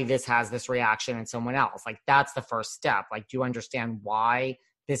 why this has this reaction in someone else. Like that's the first step. Like, do you understand why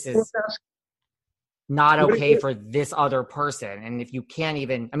this is not okay for this other person? And if you can't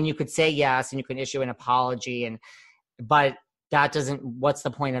even, you could say yes and you can issue an apology but that doesn't, what's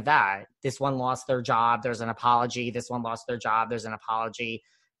the point of that? This one lost their job, there's an apology. This one lost their job, there's an apology.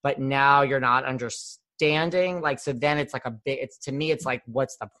 But now you're not understanding. Like, so then it's like to me, it's like,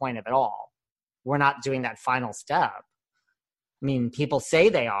 what's the point of it all? We're not doing that final step. People say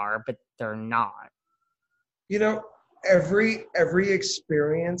they are, but they're not. Every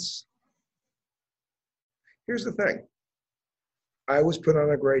experience. Here's the thing. I was put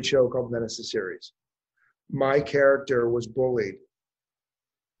on a great show called Menace the Series. My character was bullied.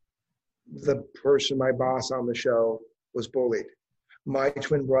 The person, my boss on the show, was bullied. My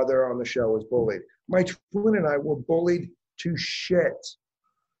twin brother on the show was bullied. My twin and I were bullied to shit.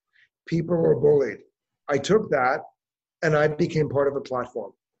 People were bullied. I took that and I became part of a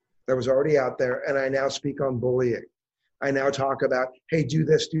platform that was already out there, and I now speak on bullying. I now talk about, hey, do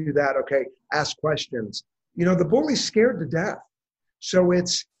this, do that. Okay, ask questions. The bully's scared to death. So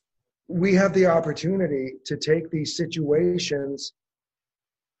we have the opportunity to take these situations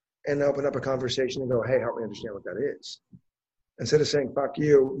and open up a conversation and go, hey, help me understand what that is. Instead of saying, fuck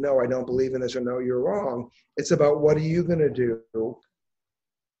you, no, I don't believe in this, or no, you're wrong. It's about, what are you going to do?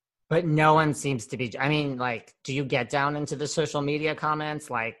 But no one seems to be, do you get down into the social media comments?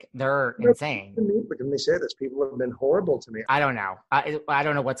 Like, they're insane. Let me say this. People have been horrible to me. I don't know. I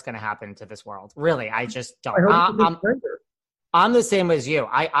don't know what's going to happen to this world. Really, I just don't. I'm the same as you.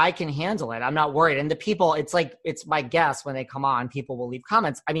 I can handle it. I'm not worried. And the people, it's my guess when they come on, people will leave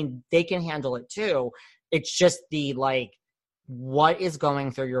comments. They can handle it too. It's just what is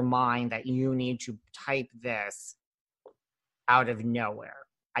going through your mind that you need to type this out of nowhere?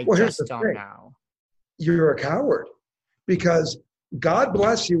 I just don't know. You're a coward, because God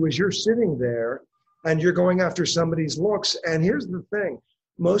bless you as you're sitting there and you're going after somebody's looks. And here's the thing.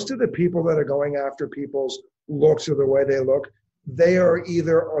 Most of the people that are going after people's looks or the way they look, they are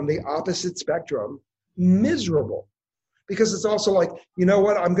either on the opposite spectrum, miserable, because it's also like, you know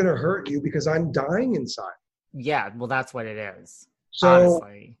what? I'm going to hurt you because I'm dying inside. Yeah, well, that's what it is. So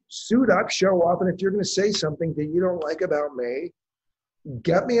honestly, suit up, show up. And if you're going to say something that you don't like about me,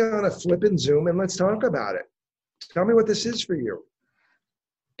 get me on a flippin' Zoom and let's talk about it. Tell me what this is for you.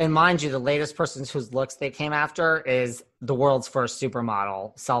 And mind you, the latest person whose looks they came after is the world's first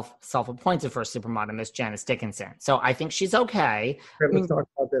supermodel, self-appointed first supermodel, Miss Janice Dickinson. So I think she's okay. Okay, let's talk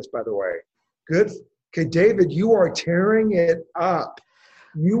about this, by the way. Good. Okay, David, you are tearing it up.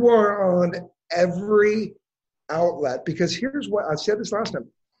 You are on every outlet, because here's what I said this last time.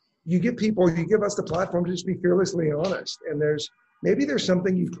 You give us the platform to just be fearlessly honest. And maybe there's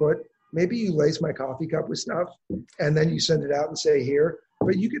something you put, maybe you lace my coffee cup with stuff and then you send it out and say here,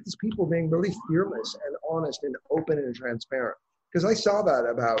 but you get these people being really fearless and honest and open and transparent. Because I saw that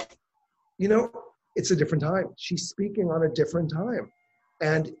about, it's a different time. She's speaking on a different time.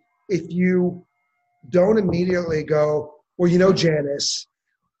 And if you don't immediately go, well, Janice,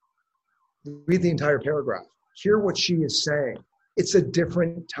 read the entire paragraph. Hear what she is saying. It's a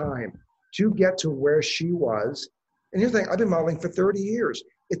different time to get to where she was. And here's the thing, I've been modeling for 30 years.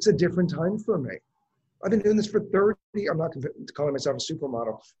 It's a different time for me. I've been doing this for 30, I'm not calling myself a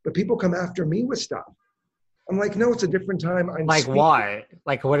supermodel, but people come after me with stuff. I'm like, no, it's a different time. Like what?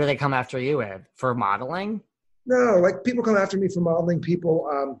 Like what do they come after you with? For modeling? No, like people come after me for modeling. People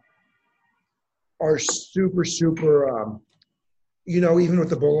are super, even with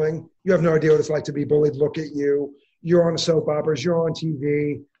the bullying, you have no idea what it's like to be bullied. Look at you. You're on soap operas. You're on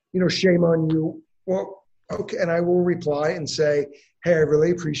TV. Shame on you. Well, okay. And I will reply and say, hey, I really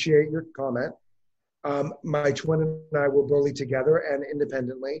appreciate your comment. My twin and I will bully together and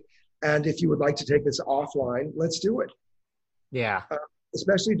independently. And if you would like to take this offline, let's do it. Yeah.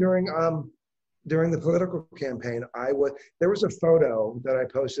 Especially during the political campaign, there was a photo that I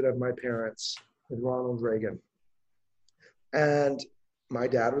posted of my parents with Ronald Reagan. And my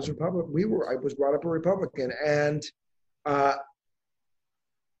dad was Republican. I was brought up a Republican, and a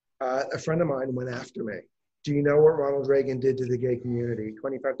friend of mine went after me. Do you know what Ronald Reagan did to the gay community?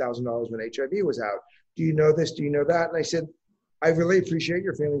 $25,000 when HIV was out. Do you know this? Do you know that? And I said, I really appreciate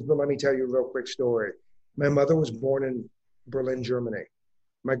your feelings, but let me tell you a real quick story. My mother was born in Berlin, Germany.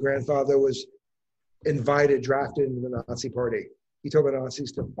 My grandfather was drafted into the Nazi party. He told the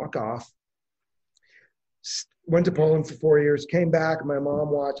Nazis to fuck off. Went to Poland for 4 years, came back. My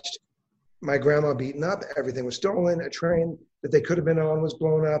mom watched my grandma beaten up. Everything was stolen. A train that they could have been on was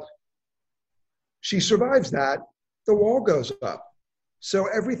blown up. She survives that. The wall goes up. So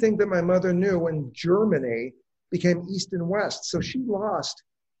everything that my mother knew in Germany became East and West. So she lost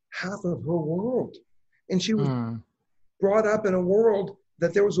half of her world. And she was brought up in a world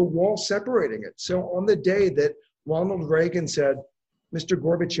that there was a wall separating it. So on the day that Ronald Reagan said, Mr.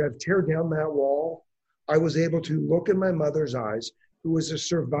 Gorbachev, tear down that wall, I was able to look in my mother's eyes, who was a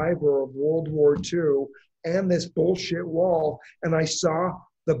survivor of World War II and this bullshit wall, and I saw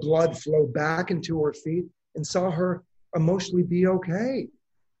the blood flow back into her feet and saw her emotionally be okay.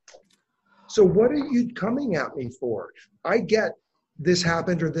 So what are you coming at me for? I get this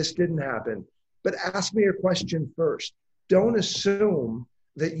happened or this didn't happen, but ask me a question first. Don't assume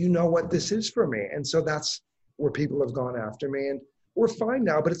that you know what this is for me. And so that's where people have gone after me, and we're fine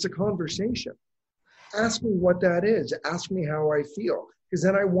now, but it's a conversation. Ask me what that is. Ask me how I feel, because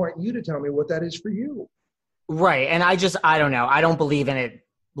then I want you to tell me what that is for you. Right. And I don't know. I don't believe in it.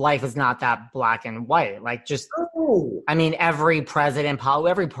 Life is not that black and white. Like every president,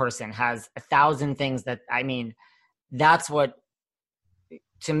 every person has 1,000 things that's what,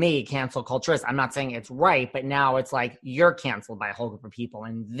 to me, cancel culture is. I'm not saying it's right, but now it's like you're canceled by a whole group of people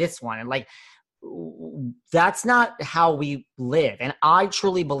and this one. And that's not how we live. And I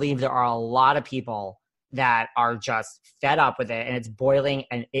truly believe there are a lot of people that are just fed up with it, and it's boiling,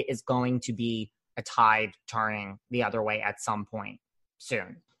 and it is going to be a tide turning the other way at some point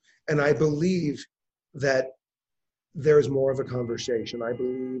soon. And I believe that there's more of a conversation. I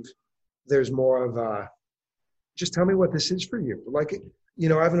believe there's more of just tell me what this is for you.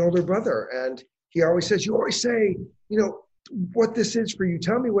 I have an older brother, and he always says, you always say, what this is for you.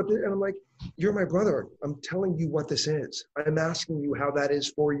 Tell me what this, and I'm like, you're my brother. I'm telling you what this is. I'm asking you how that is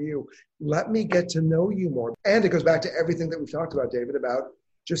for you. Let me get to know you more. And it goes back to everything that we've talked about, David, about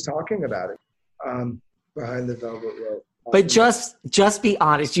just talking about it behind the velvet rope. But just be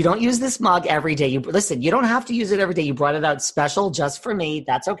honest. You don't use this mug every day. You don't have to use it every day. You brought it out special just for me.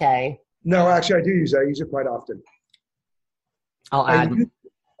 That's okay. No, actually, I do use it. I use it quite often. I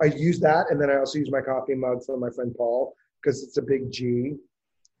use that, and then I also use my coffee mug for my friend Paul, because it's a big G.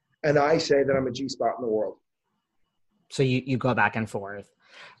 And I say that I'm a G spot in the world. So you go back and forth.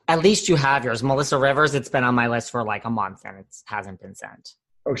 At least you have yours. Melissa Rivers, it's been on my list for like a month, and it hasn't been sent.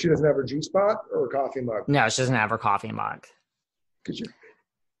 Oh, she doesn't have her G spot or a coffee mug? No, she doesn't have her coffee mug.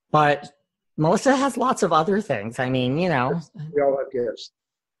 But Melissa has lots of other things. We all have gifts.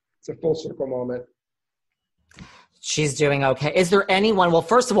 It's a full circle moment. She's doing okay. Is there anyone, well,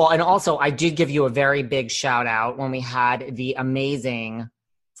 first of all, and also I did give you a very big shout out when we had the amazing,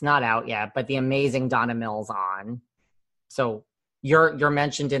 it's not out yet, but the amazing Donna Mills on. So you're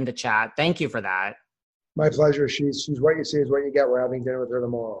mentioned in the chat. Thank you for that. My pleasure. She's what you see is what you get. We're having dinner with her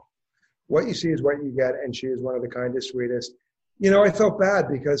tomorrow. What you see is what you get, and she is one of the kindest, sweetest. You know, I felt bad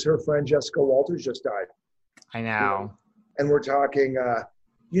because her friend Jessica Walters just died. I know. And we're talking,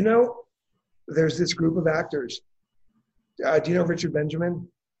 you know, there's this group of actors. Do you know Richard Benjamin?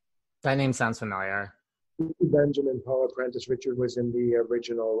 That name sounds familiar. Richard Benjamin, Paula Prentice. Richard was in the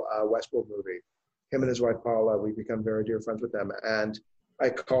original Westworld movie. Him and his wife, Paula, we become very dear friends with them. And I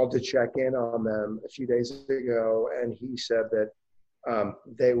called to check in on them a few days ago, and he said that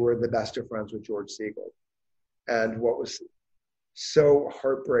they were the best of friends with George Segal. And what was so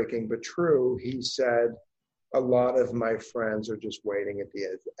heartbreaking but true, he said, a lot of my friends are just waiting at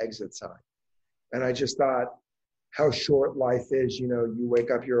the exit sign. And I just thought how short life is. You know, you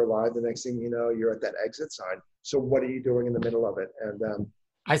wake up, you're alive. The next thing you know, you're at that exit sign. So what are you doing in the middle of it? And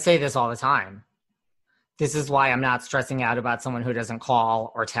I say this all the time. This is why I'm not stressing out about someone who doesn't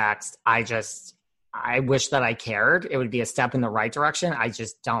call or text. I wish that I cared. It would be a step in the right direction. I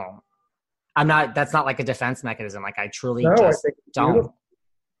just don't. That's not like a defense mechanism. Like I truly don't.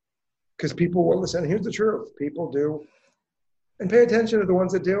 Because people will listen. Here's the truth. People do. And pay attention to the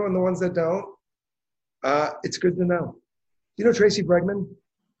ones that do and the ones that don't. It's good to know. You know Tracy Bregman?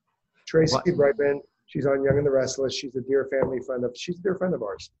 Tracy Bregman. She's on Young and the Restless. She's a dear she's a dear friend of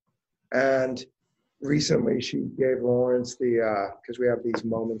ours. And recently she gave Lawrence because we have these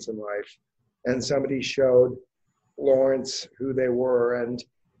moments in life, and somebody showed Lawrence who they were. And,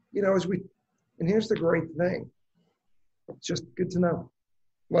 you know, and here's the great thing. It's just good to know.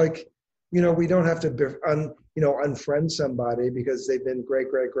 Like, you know, we don't have to, unfriend somebody because they've been great,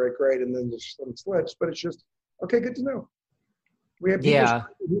 and then there's some slips, but it's just, okay, good to know. We have people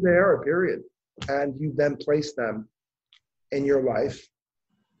who they are, period. And you then place them in your life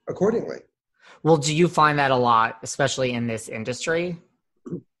accordingly. Well, do you find that a lot, especially in this industry?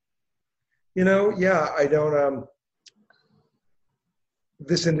 You know, yeah, I don't,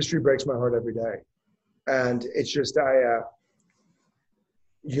 this industry breaks my heart every day. And it's just, I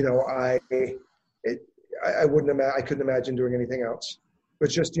couldn't imagine doing anything else. But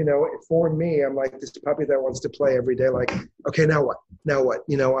just, you know, for me, I'm like this puppy that wants to play every day. Like, okay, now what?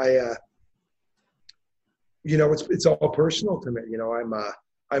 You know, it's all personal to me. You know,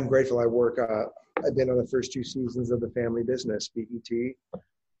 I'm grateful. I've been on the first 2 seasons of The Family Business, BET.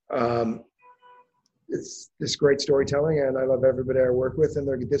 It's this great storytelling, and I love everybody I work with, and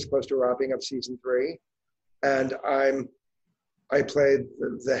they're this close to wrapping up season 3. And I played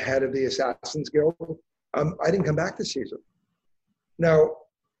the head of the Assassin's Guild. I didn't come back this season. Now,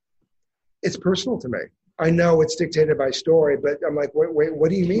 it's personal to me. I know it's dictated by story, but I'm like, wait,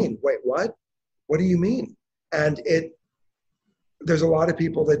 what do you mean? Wait, what? What do you mean? And there's a lot of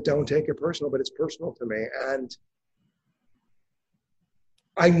people that don't take it personal, but it's personal to me. And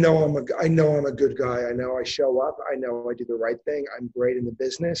I know I'm a good guy. I know I show up. I know I do the right thing. I'm great in the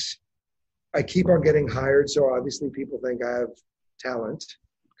business. I keep on getting hired, so obviously people think I have talent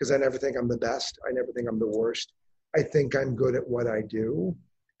because I never think I'm the best. I never think I'm the worst. I think I'm good at what I do.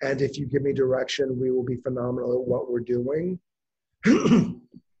 And if you give me direction, we will be phenomenal at what we're doing.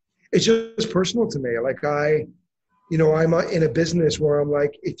 It's just personal to me. Like I'm in a business where I'm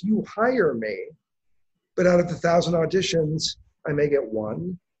like, if you hire me, but out of the 1,000 auditions, I may get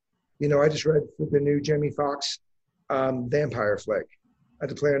 1. You know, I just read the new Jamie Foxx vampire flick. I had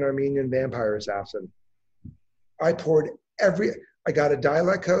to play an Armenian vampire assassin. I got a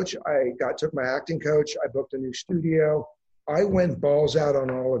dialect coach. Took my acting coach. I booked a new studio. I went balls out on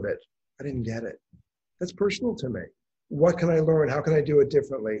all of it. I didn't get it. That's personal to me. What can I learn? How can I do it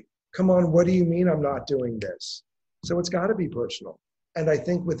differently? Come on, what do you mean I'm not doing this? So it's got to be personal. And I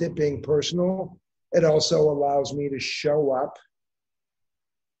think with it being personal, it also allows me to show up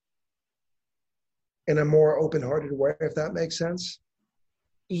in a more open-hearted way, if that makes sense.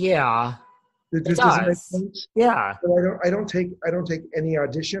 Yeah. Does it make sense? Yeah. So I don't take any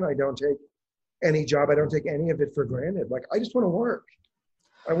audition. I don't take any job. I don't take any of it for granted. Like, I just want to work.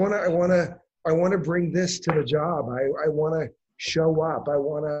 I want to bring this to the job. I want to show up.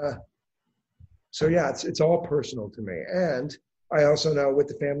 So yeah, it's all personal to me. And I also know with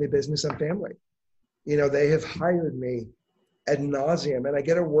the family business, I'm family. You know, they have hired me ad nauseum, and I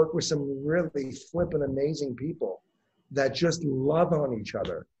get to work with some really flippin' amazing people that just love on each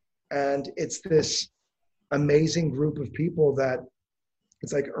other. And it's this amazing group of people that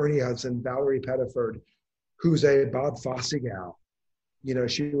it's like Ernie Hudson, Valerie Pettiford, who's a Bob Fosse gal. You know,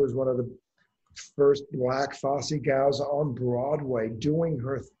 she was one of the first black Fosse gals on Broadway doing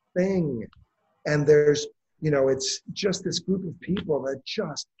her thing. And there's, it's just this group of people that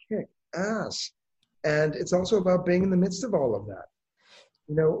just kick ass. And it's also about being in the midst of all of that.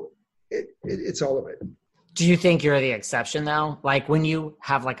 It's all of it. Do you think you're the exception though? Like when you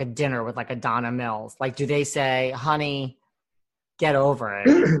have like a dinner with like a Donna Mills, like do they say, honey, get over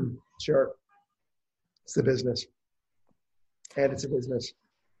it? Sure. It's the business. And it's a business.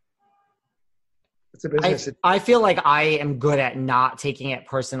 It's a business. I feel like I am good at not taking it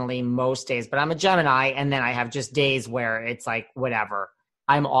personally most days, but I'm a Gemini, and then I have just days where it's like, whatever.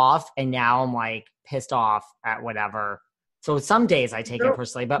 I'm off, and now I'm like pissed off at whatever. So some days I take it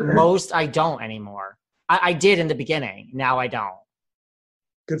personally, but most I don't anymore. I did in the beginning. Now I don't.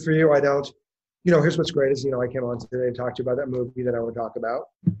 Good for you. I don't. Here's what's great is, I came on today and talked to you about that movie that I want to talk about.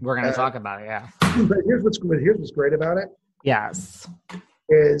 We're going to talk about it, yeah. But here's what's great about it. Yes.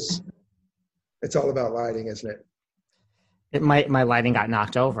 Is it's all about lighting, isn't it? My lighting got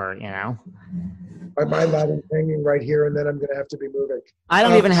knocked over, My lighting hanging right here, and then I'm going to have to be moving. I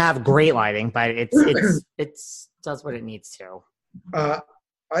don't even have great lighting, but it's does what it needs to. I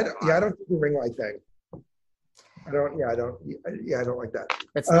don't do the ring light thing. I don't like that.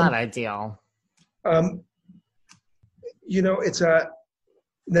 It's not ideal. It's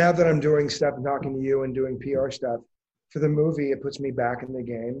now that I'm doing stuff and talking to you and doing PR stuff for the movie, it puts me back in the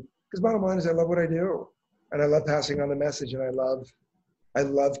game. Because bottom line is I love what I do, and I love passing on the message, and I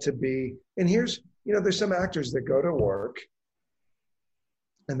love to be. And here's, there's some actors that go to work,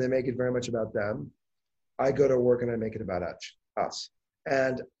 and they make it very much about them. I go to work and I make it about us.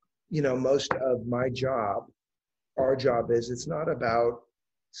 And most of my job, our job is it's not about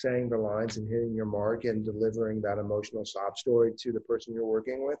saying the lines and hitting your mark and delivering that emotional sob story to the person you're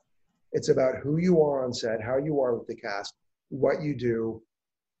working with. It's about who you are on set, how you are with the cast, what you do.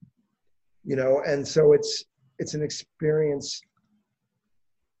 And so it's an experience.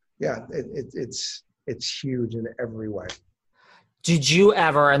 Yeah, it's huge in every way. Did you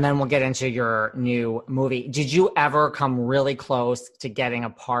ever, and then we'll get into your new movie, did you ever come really close to getting a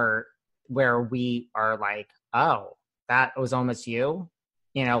part where we are like, oh, that was almost you?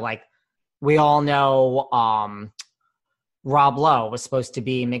 Like we all know Rob Lowe was supposed to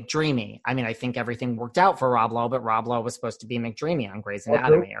be McDreamy. I mean, I think everything worked out for Rob Lowe, but Rob Lowe was supposed to be McDreamy on Grey's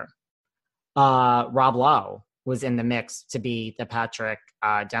Anatomy. Rob Lowe was in the mix to be the Patrick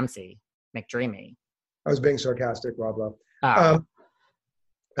Dempsey McDreamy. I was being sarcastic, Rob Lowe. Oh.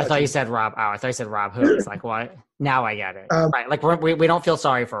 I thought you said Rob. Oh, I thought you said Rob who. It's like, what? Now I get it. Right. Like we don't feel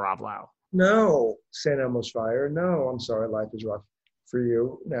sorry for Rob Lowe. No. St. Elmo's Fire. No, I'm sorry. Life is rough for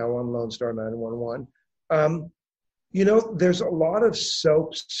you. Now on Lone Star 911. There's a lot of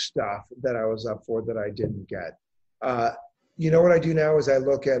soap stuff that I was up for that I didn't get. What I do now is I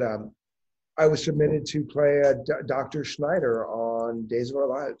look at, I was submitted to play Dr. Schneider on Days of Our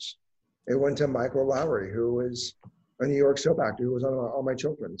Lives. It went to Michael Lowry, who is a New York soap actor who was on All My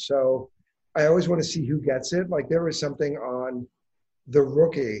Children. So I always want to see who gets it. Like there was something on The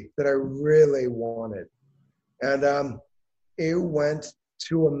Rookie that I really wanted. And it went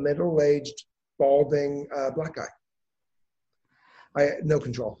to a middle-aged, balding black guy. I had no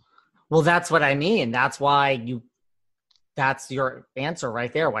control. Well, that's what I mean. That's why that's your answer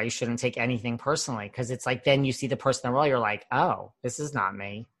right there, why you shouldn't take anything personally. Because it's like then you see the person in the role, you're like, oh, this is not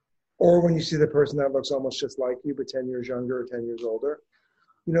me. Or when you see the person that looks almost just like you, but 10 years younger or 10 years older,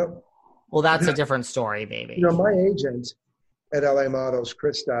 Well, that's a different story, baby. My agent at LA Models,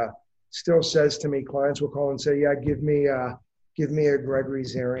 Krista, still says to me, clients will call and say, yeah, give me a Gregory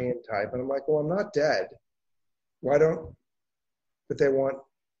Zarian type. And I'm like, well, I'm not dead. Why don't, but they want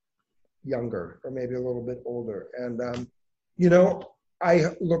younger or maybe a little bit older. And, I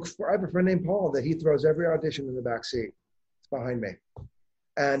have a friend named Paul that he throws every audition in the back seat. It's behind me.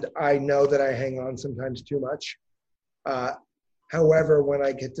 And I know that I hang on sometimes too much. However, when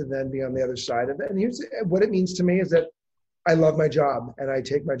I get to then be on the other side of it, and here's what it means to me is that I love my job and I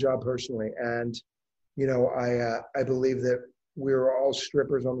take my job personally. And, I believe that we're all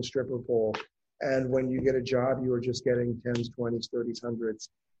strippers on the stripper pole. And when you get a job, you are just getting 10s, 20s, 30s, 100s.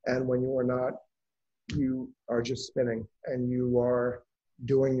 And when you are not, you are just spinning and you are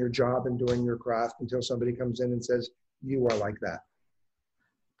doing your job and doing your craft until somebody comes in and says, you are like that.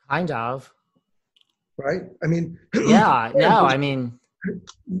 Kind of. Right? I mean. Yeah, no, I mean.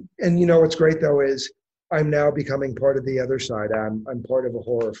 And what's great though is I'm now becoming part of the other side. I'm part of a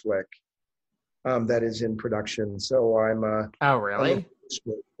horror flick that is in production. So I'm oh, really?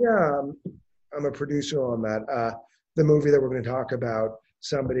 I'm a producer on that. The movie that we're going to talk about,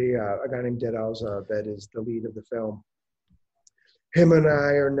 a guy named Dead Alza that is the lead of the film. him and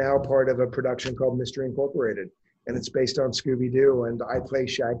I are now part of a production called Mystery Incorporated, and it's based on Scooby-Doo, and I play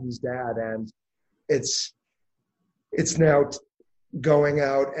Shaggy's dad, and it's now going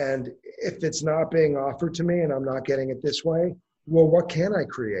out, and if it's not being offered to me and I'm not getting it this way, well, what can I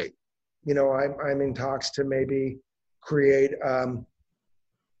create? I'm in talks to maybe create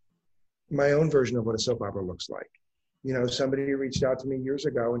my own version of what a soap opera looks like. Somebody reached out to me years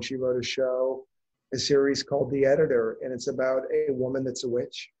ago, and she wrote a series called The Editor, and it's about a woman that's a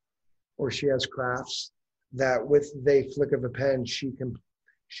witch, or she has crafts that with the flick of a pen, she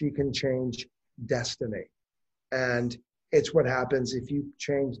can change destiny. And it's what happens if you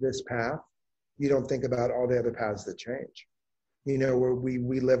change this path, you don't think about all the other paths that change. Where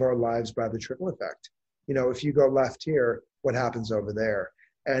we live our lives by the trickle effect. If you go left here, what happens over there?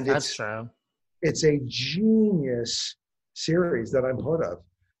 And that's true. It's a genius series that I'm part of.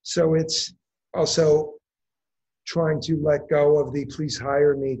 So it's also trying to let go of the please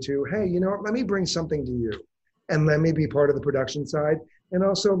hire me to, hey, let me bring something to you and let me be part of the production side. And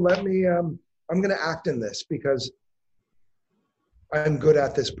also let me, I'm going to act in this because I'm good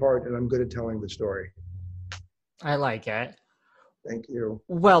at this part and I'm good at telling the story. I like it. Thank you.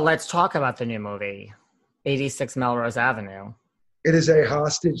 Well, let's talk about the new movie, 86 Melrose Avenue. It is a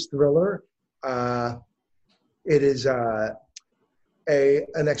hostage thriller. It is an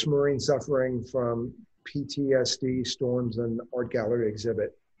ex-Marine suffering from PTSD, storms an art gallery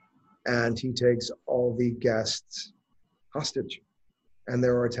exhibit, and he takes all the guests hostage. And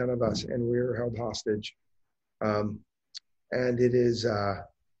there are 10 of us, and we're held hostage. And it is,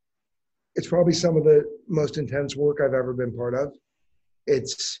 it's probably some of the most intense work I've ever been part of.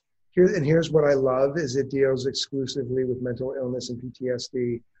 Here's what I love is it deals exclusively with mental illness and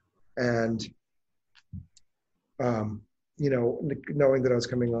PTSD, and knowing that I was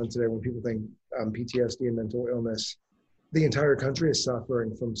coming on today, when people think PTSD and mental illness, the entire country is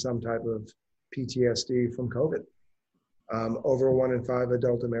suffering from some type of PTSD from COVID. Over 1 in 5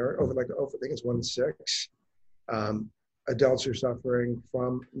 adult Americans, I think it's 1 in 6 adults are suffering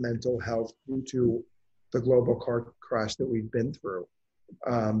from mental health due to the global car crash that we've been through.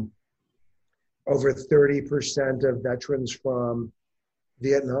 Over 30% of veterans from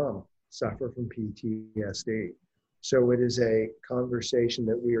Vietnam suffer from PTSD. So it is a conversation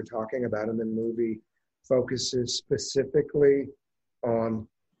that we are talking about, and the movie focuses specifically on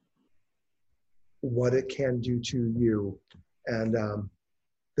what it can do to you and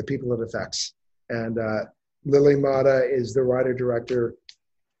the people it affects. And Lily Mata is the writer, director,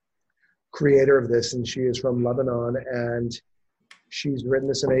 creator of this, and she is from Lebanon, and she's written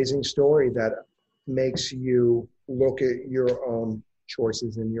this amazing story that makes you look at your own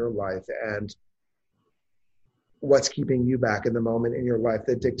choices in your life and what's keeping you back in the moment in your life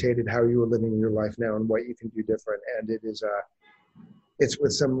that dictated how you were living your life now and what you can do different. And it is it's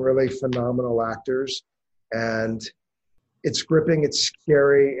with some really phenomenal actors, and it's gripping, it's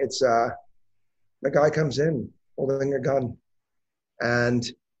scary. It's a guy comes in holding a gun,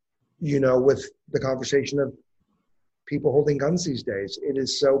 and with the conversation of people holding guns these days, it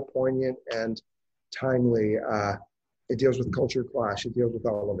is so poignant and timely. It deals with culture clash. It deals with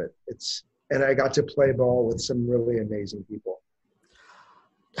all of it. And I got to play ball with some really amazing people.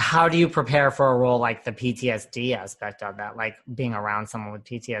 How do you prepare for a role like the PTSD aspect of that, like being around someone with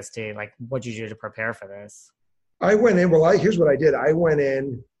PTSD? Like, what did you do to prepare for this? I went in, here's what I did. I went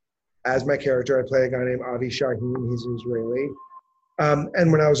in as my character. I play a guy named Avi Shaheen. He's Israeli.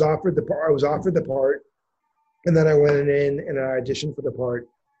 And when I was offered the part, and then I went in and I auditioned for the part.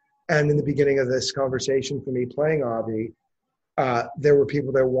 And in the beginning of this conversation for me playing Avi, there were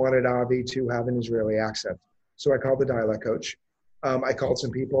people that wanted Avi to have an Israeli accent. So I called the dialect coach. I called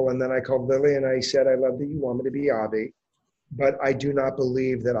some people, and then I called Lily, and I said, I love that you want me to be Avi, but I do not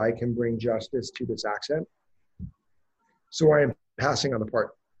believe that I can bring justice to this accent. So I am passing on the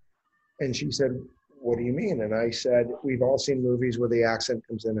part. And she said, what do you mean? And I said, we've all seen movies where the accent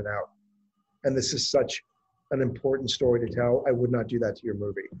comes in and out. And this is such an important story to tell. I would not do that to your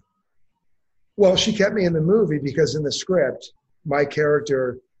movie. Well, she kept me in the movie because in the script, my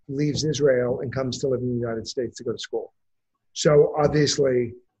character leaves Israel and comes to live in the United States to go to school. So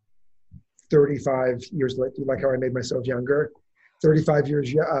obviously, 35 years later, like how I made myself younger, 35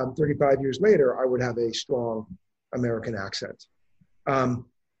 years later, I would have a strong American accent.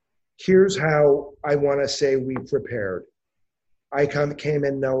 Here's how I want to say we prepared. I came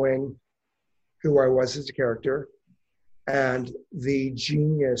in knowing who I was as a character, and the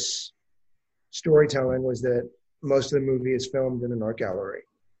genius storytelling was that most of the movie is filmed in an art gallery.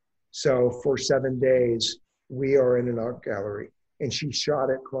 So for 7 days, we are in an art gallery, and she shot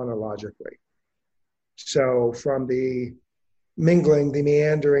it chronologically. So from the mingling, the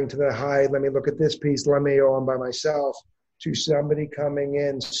meandering to the hide, let me look at this piece, let me go on by myself, to somebody coming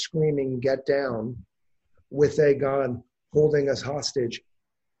in screaming, get down, with a gun, holding us hostage.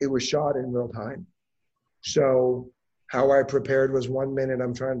 It was shot in real time. So how I prepared was 1 minute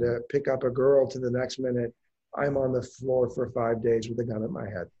I'm trying to pick up a girl, to the next minute I'm on the floor for 5 days with a gun at my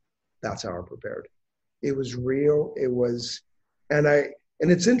head. That's how I prepared. It was real. It was, and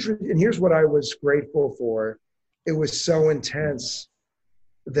it's interesting. And here's what I was grateful for. It was so intense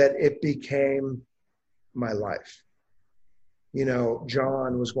that it became my life. You know,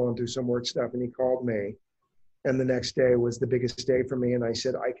 John was going through some work stuff and he called me, and the next day was the biggest day for me. And I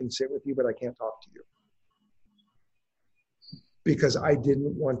said, I can sit with you, but I can't talk to you, because I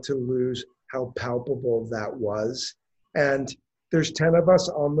didn't want to lose how palpable that was. And there's 10 of us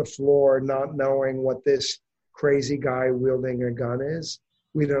on the floor not knowing what this crazy guy wielding a gun is.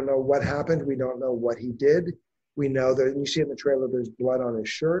 We don't know what happened. We don't know what he did. We know that, and you see in the trailer, there's blood on his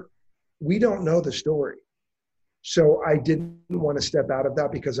shirt. We don't know the story. So I didn't want to step out of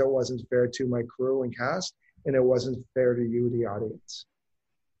that, because it wasn't fair to my crew and cast, and it wasn't fair to you, the audience.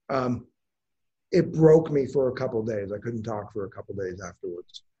 It broke me for a couple of days. I couldn't talk for a couple of days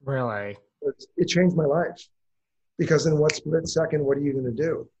afterwards. Really? It changed my life, because in what split second, what are you going to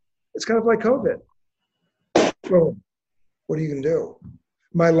do? It's kind of like COVID. Boom. What are you going to do?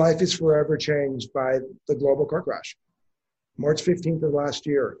 My life is forever changed by the global car crash. March 15th of last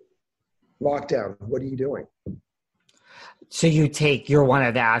year, lockdown. What are you doing? So you're one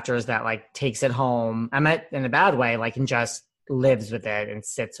of the actors that like takes it home. I meant in a bad way, like, and just lives with it and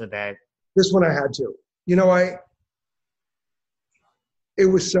sits with it. This one I had to. You know, it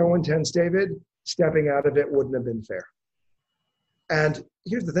was so intense, David. Stepping out of it wouldn't have been fair. And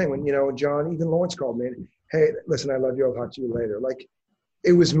here's the thing, when John, even Lawrence called me, and, hey, listen, I love you, I'll talk to you later. Like,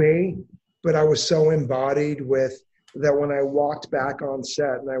 it was me, but I was so embodied with that when I walked back on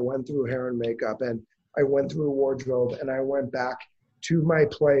set and I went through hair and makeup and I went through a wardrobe and I went back to my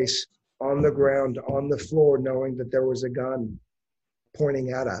place on the ground, on the floor, knowing that there was a gun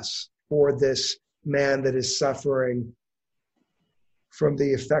pointing at us for this man that is suffering from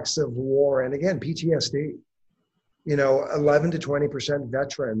the effects of war. And again, PTSD, 11 to 20%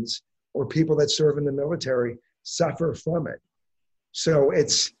 veterans or people that serve in the military suffer from it. So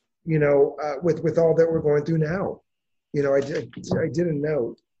it's, with all that we're going through now, I did a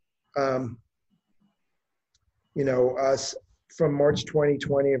note, us from March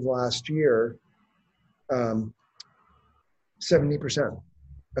 2020 of last year, 70%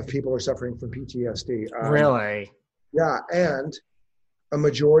 of people are suffering from PTSD. Really? Yeah. And a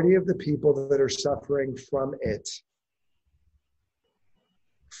majority of the people that are suffering from it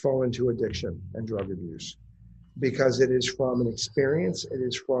fall into addiction and drug abuse, because it is from an experience, it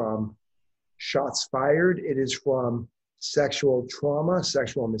is from shots fired, it is from sexual trauma,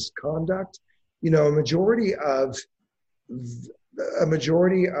 sexual misconduct. A majority of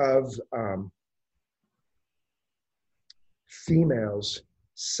females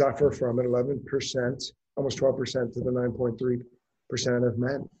suffer from it, 11%, almost 12% to the 9.3% of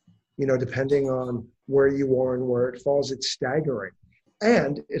men. Depending on where you are and where it falls, it's staggering.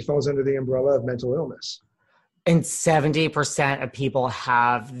 And it falls under the umbrella of mental illness. And 70% of people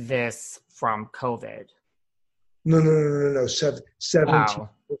have this from COVID. No. 17%.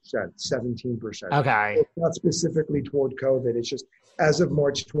 17%. Okay. It's not specifically toward COVID. It's just as of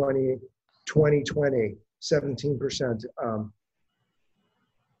March 2020, 17%.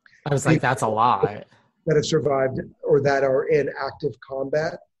 I was like, that's a lot. That have survived or that are in active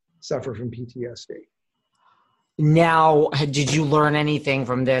combat suffer from PTSD. Now, did you learn anything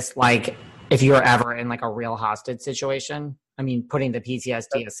from this? Like, if you were ever in like a real hostage situation? I mean, putting the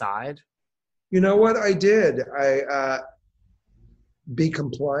PTSD aside. You know what I did? I be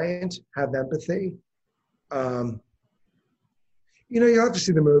compliant, have empathy. You have to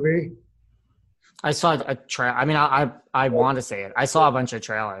see the movie. I saw a trailer. I mean, I want to say it. I saw a bunch of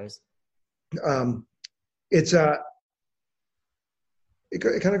trailers. It kind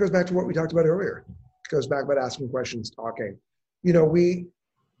of goes back to what we talked about earlier. It goes back about asking questions, talking.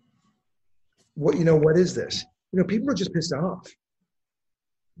 What is this? People are just pissed off.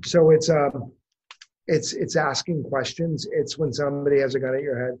 So it's asking questions. It's when somebody has a gun at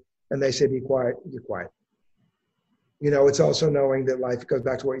your head and they say, be quiet, you're quiet. It's also knowing that life goes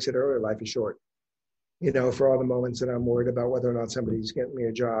back to what you said earlier, life is short. For all the moments that I'm worried about whether or not somebody's getting me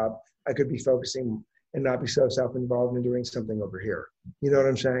a job, I could be focusing and not be so self-involved in doing something over here. You know what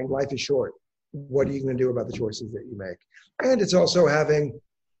I'm saying? Life is short. What are you going to do about the choices that you make? And it's also having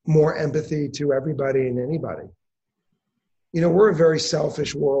more empathy to everybody and anybody. We're a very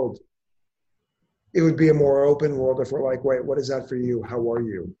selfish world. it would be a more open world if we're like, wait, what is that for you? How are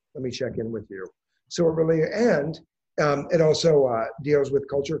you? Let me check in with you. So it really, and it also deals with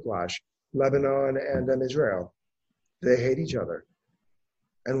culture clash. Lebanon and Israel, they hate each other.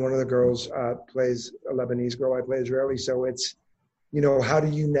 And one of the girls plays a Lebanese girl, I play Israeli. So it's, how do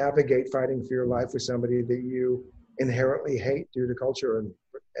you navigate fighting for your life with somebody that you inherently hate due to culture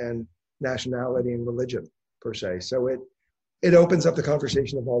and nationality and religion per se? So it opens up the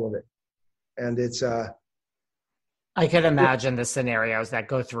conversation of all of it. And it's I could imagine the scenarios that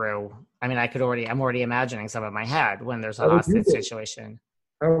go through. I mean, I'm already imagining some in my head when there's a hostage situation.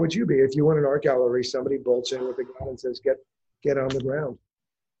 How would you be if you went in an art gallery, somebody bolts in with a gun and says, get on the ground?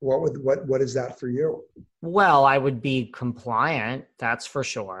 What is that for you? Well, I would be compliant, that's for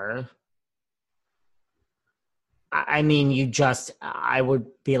sure. I mean, I would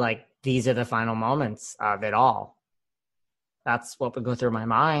be like, these are the final moments of it all. That's what would go through my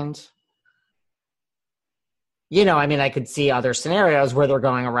mind. I mean, I could see other scenarios where they're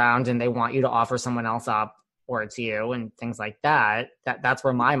going around and they want you to offer someone else up or it's you and things like that. That's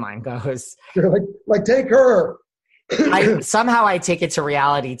where my mind goes. You're like take her. Somehow I take it to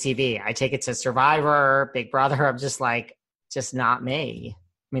reality TV. I take it to Survivor, Big Brother. I'm just like, just not me.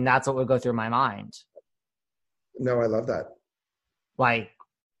 I mean, that's what would go through my mind. No, I love that. Like,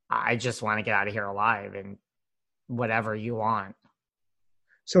 I just want to get out of here alive and whatever you want.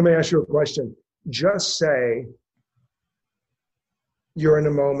 So let me ask you a question. Just say you're in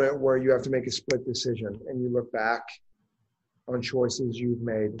a moment where you have to make a split decision and you look back on choices you've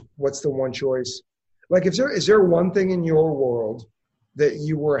made. What's the one choice? Like, is there one thing in your world that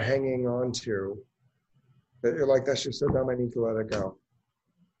you were hanging on to that you're like, that's just so dumb, I need to let it go?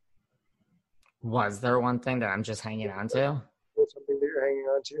 Was there one thing that I'm just hanging on to? Something that you're hanging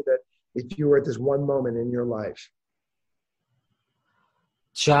on to that if you were at this one moment in your life?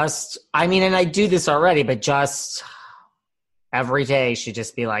 And I do this already, but just every day should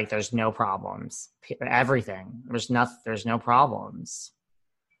just be like, there's no problems. Everything. There's no problems.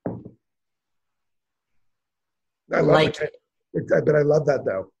 I love it. But I love that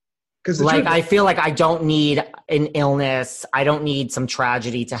though. Because I feel like I don't need an illness. I don't need some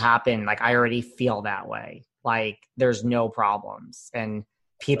tragedy to happen. Like, I already feel that way. Like, there's no problems. And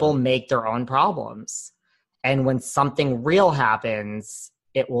people make their own problems. And when something real happens,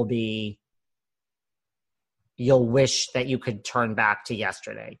 it will be, you'll wish that you could turn back to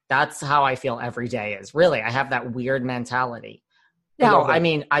yesterday. That's how I feel every day is. Really, I have that weird mentality. Now, I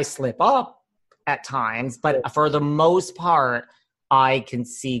mean, I slip up at times, but for the most part, I can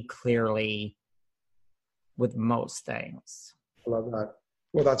see clearly with most things. I love that.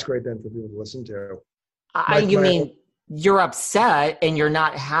 Well, that's great then for people to listen to. You're upset and you're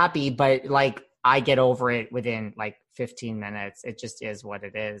not happy, but like, I get over it within like 15 minutes. It just is what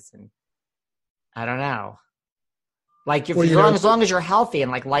it is. And I don't know. Like, as long as you're healthy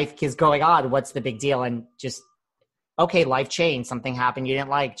and like life is going on, what's the big deal? And just, okay, life changed. Something happened you didn't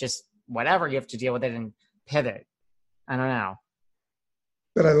like, just whatever, you have to deal with it and pivot. I don't know.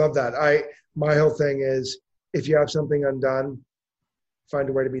 But I love that. My whole thing is, if you have something undone, find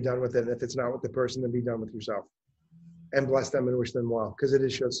a way to be done with it. And if it's not with the person, then be done with yourself. And bless them and wish them well. Because it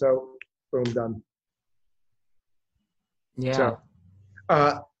is just so, boom, done. Yeah.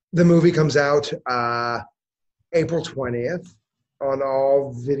 So, the movie comes out April 20th on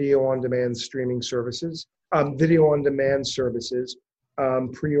all video-on-demand streaming services. Video-on-demand services.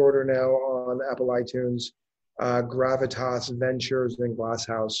 Pre-order now on Apple iTunes, Gravitas Ventures, and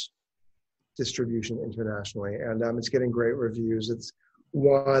Glasshouse distribution internationally. And it's getting great reviews. It's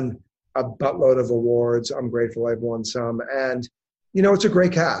won a buttload of awards. I'm grateful I've won some. And, it's a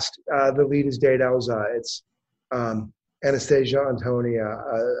great cast. The lead is Dade Elza. It's Anastasia Antonia,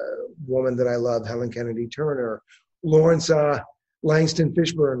 a woman that I love, Helen Kennedy Turner, Lawrence Langston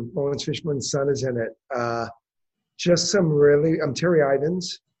Fishburne. Lawrence Fishburne's son is in it. Just some really, Terry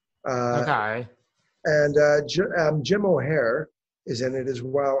Ivins. Okay. And Jim O'Hare is in it as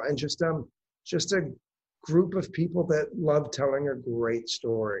well. And just a group of people that love telling a great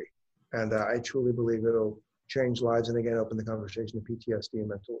story. And I truly believe it'll change lives and again, open the conversation of PTSD and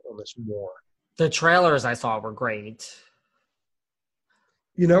mental illness more. The trailers I saw were great.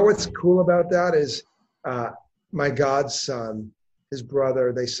 What's cool about that is my godson, his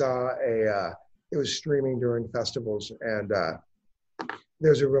brother, they saw it was streaming during festivals, and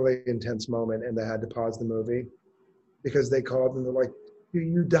there's a really intense moment, and they had to pause the movie because they called and they're like, "Do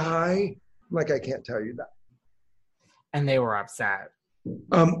you die?" I'm like, "I can't tell you that." And they were upset.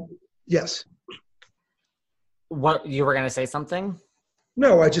 Yes. What, you were going to say something?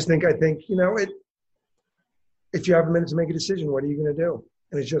 No, I think, if you have a minute to make a decision, what are you going to do?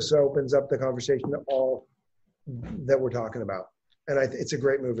 And it just opens up the conversation to all that we're talking about. And it's a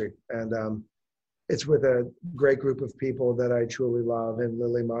great movie. And it's with a great group of people that I truly love. And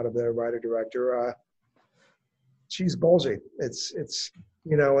Lily Mata, the writer-director, she's ballsy. It's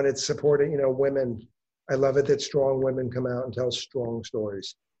and it's supporting, women. I love it that strong women come out and tell strong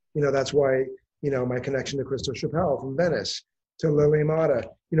stories. That's why, my connection to Crystal Chappelle from Venice, to Lily Mata,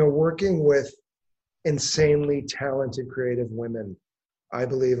 working with insanely talented, creative women. I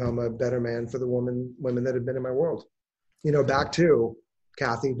believe I'm a better man for the women that have been in my world. Back to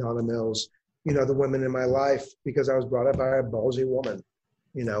Kathy, Donna Mills, the women in my life, because I was brought up by a ballsy woman,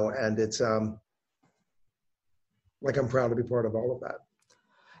 and it's like I'm proud to be part of all of that.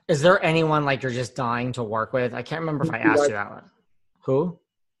 Is there anyone like you're just dying to work with? I can't remember if I asked you that one. Who?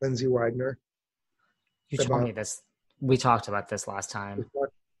 Lindsay Wagner. You told me this. We talked about this last time.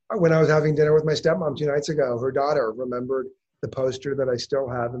 When I was having dinner with my stepmom 2 nights ago, her daughter remembered the poster that I still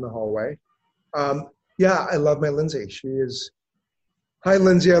have in the hallway. Yeah, I love my Lindsay. She is. Hi,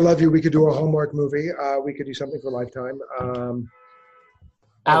 Lindsay. I love you. We could do a Hallmark movie. We could do something for Lifetime.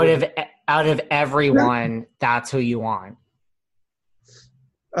 Out of everyone, that's who you want.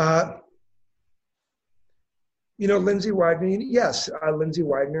 Lindsay Wagner. Yes, Lindsay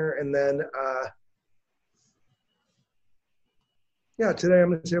Wagner, and then today I'm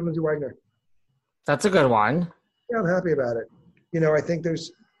going to say Lindsay Wagner. That's a good one. Yeah, I'm happy about it. I think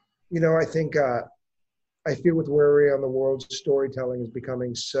there's, I feel with where we are in the world, storytelling is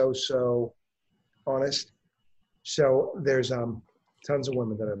becoming so honest. So there's tons of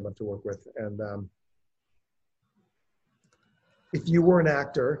women that I'd love to work with. And if you were an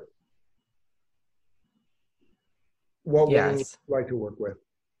actor, what women would you like to work with?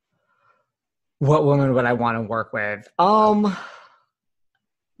 What woman would I want to work with?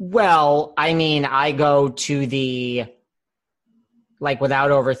 Well, I mean, I go to the,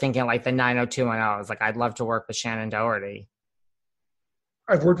 without overthinking, the 90210s. I'd love to work with Shannon Doherty.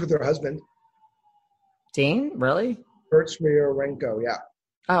 I've worked with her husband. Dean? Really? Kurt Smirenko, yeah.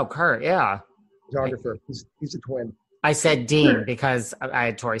 Oh, Kurt, yeah. Photographer. He's a twin. I said Dean because I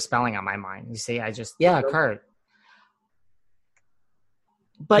had Tori Spelling on my mind. You see, Kurt.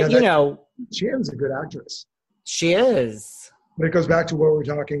 But, Shannon's a good actress. She is. But it goes back to what we were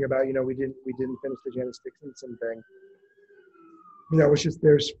talking about. We didn't finish the Janice Dickinson thing. It's just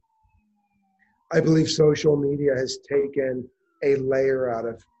I believe social media has taken a layer out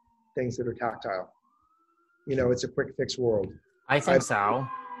of things that are tactile. It's a quick fix world. I think so.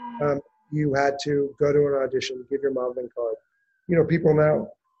 You had to go to an audition, give your modeling card. People now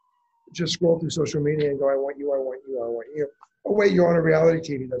just scroll through social media and go, I want you, I want you, I want you. Oh, wait, you're on a reality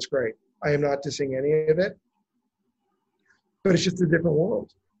TV. That's great. I am not dissing any of it. But it's just a different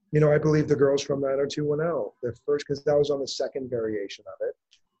world. I believe the girls from 90210, the first, because that was on the second variation of it.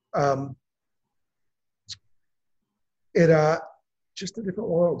 Just a different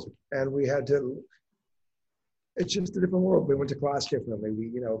world. And it's just a different world. We went to class differently.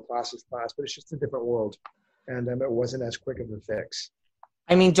 Class is class, but it's just a different world. And it wasn't as quick of a fix.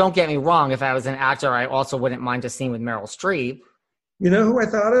 I mean, don't get me wrong. If I was an actor, I also wouldn't mind a scene with Meryl Streep. You know who I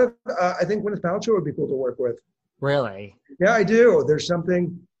thought of? I think Gwyneth Paltrow would be cool to work with. Really? Yeah, I do. There's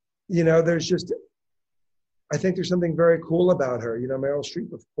something, I think there's something very cool about her. Meryl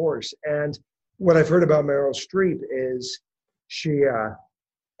Streep, of course. And what I've heard about Meryl Streep is she,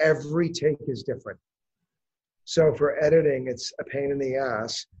 every take is different. So for editing, it's a pain in the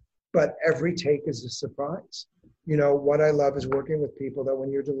ass, but every take is a surprise. What I love is working with people that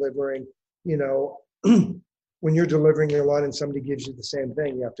when you're delivering, when you're delivering your line and somebody gives you the same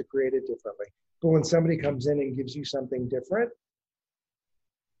thing, you have to create it differently. But when somebody comes in and gives you something different,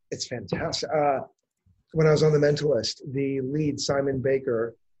 it's fantastic. When I was on The Mentalist, the lead, Simon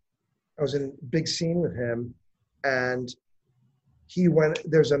Baker, I was in a big scene with him, and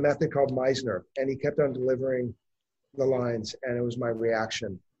there's a method called Meisner, and he kept on delivering the lines, and it was my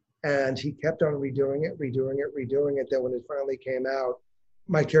reaction. And he kept on redoing it. Then when it finally came out,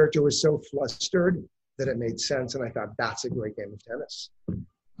 my character was so flustered that it made sense, and I thought, that's a great game of tennis.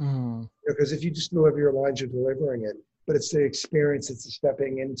 Because if you just deliver your lines, you're delivering it. But it's the experience, it's the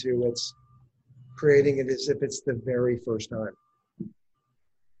stepping into, it's creating it as if it's the very first time.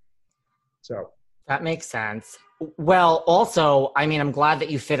 So that makes sense. Well, also, I mean, I'm glad that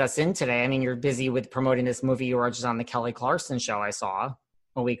you fit us in today. I mean, you're busy with promoting this movie. You were just on the Kelly Clarkson show I saw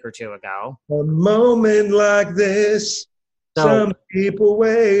a week or two ago. A moment like this, some people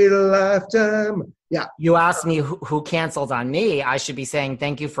wait a lifetime. Yeah. You asked me who canceled on me. I should be saying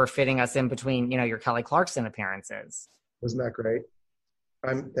thank you for fitting us in between, your Kelly Clarkson appearances. Wasn't that great?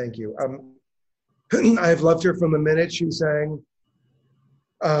 Thank you. I've loved her from the minute she sang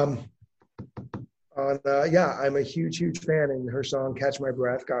Um, yeah, I'm a huge fan, and her song "Catch My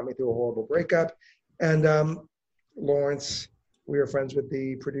Breath" got me through a horrible breakup. And Lawrence, we were friends with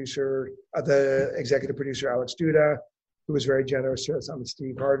the producer, the executive producer Alex Duda, who was very generous to us on the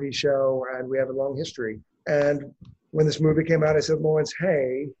Steve Harvey show, and we have a long history. And when this movie came out, I said, Lawrence,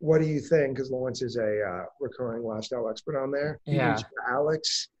 hey, what do you think? Because Lawrence is a recurring lifestyle expert on there. He Yeah. reached out to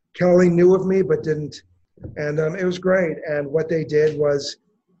Alex. Kelly knew of me, but didn't. And it was great. And what they did was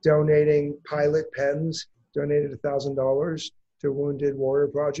donating pilot pens, donated $1,000 to Wounded Warrior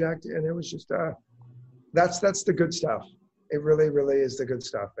Project. And it was just, that's the good stuff. It really, really is the good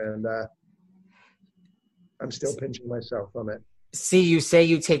stuff. And I'm still pinching myself from it. See, you say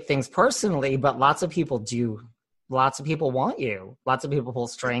you take things personally, but lots of people do. Lots of people want you. Lots of people pull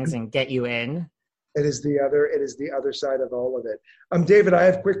strings and get you in. It is the other side of all of it. David, I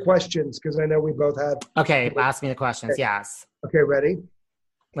have quick questions because I know we both have. Okay, ask me the questions. Okay. Yes. Okay, ready?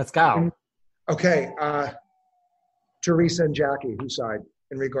 Let's go. Okay, Teresa and Jackie, whose side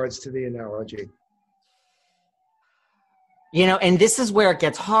in regards to the analogy? You know, and this is where it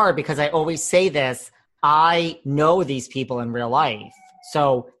gets hard because I always say this. I know these people in real life.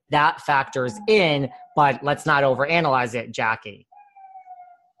 So that factors in, but let's not overanalyze it, Jackie.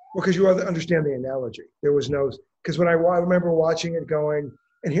 Well, because you understand the analogy. There was no, because when I remember watching it going,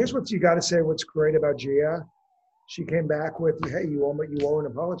 and here's what you got to say, what's great about Gia. She came back with, hey, you owe an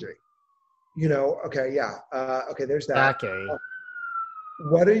apology. You know, okay, yeah. Okay, there's that. Jackie.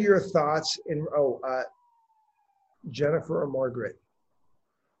 What are your thoughts Jennifer or Margaret?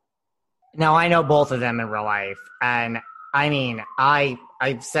 Now, I know both of them in real life. And I mean,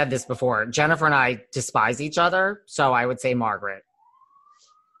 I've said this before. Jennifer and I despise each other. So I would say Margaret.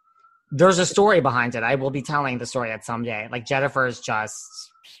 There's a story behind it. I will be telling the story at some day. Like, Jennifer is just,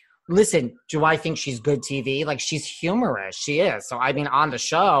 listen, do I think she's good TV? Like, she's humorous. She is. So, I mean, on the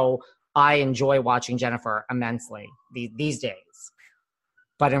show, I enjoy watching Jennifer immensely these days.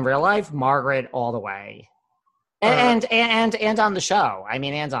 But in real life, Margaret all the way. And on the show. I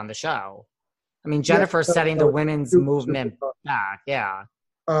mean, and on the show. I mean, Jennifer's setting the women's movement back. Yeah.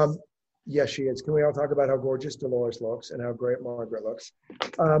 Yes, she is. Can we all talk about how gorgeous Dolores looks and how great Margaret looks?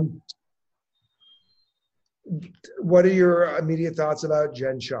 What are your immediate thoughts about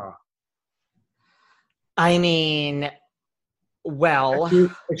Jen Shaw? I mean, well, has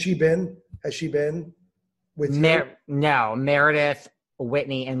she been with you? No, Meredith,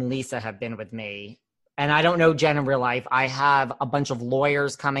 Whitney, and Lisa have been with me. And I don't know Jen in real life. I have a bunch of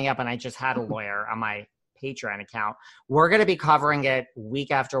lawyers coming up, and I just had a lawyer on my Patreon account. We're going to be covering it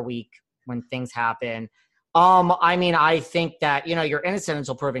week after week when things happen. I mean, I think that, you know, you're innocent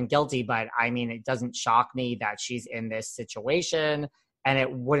until proven guilty, but I mean, it doesn't shock me that she's in this situation, and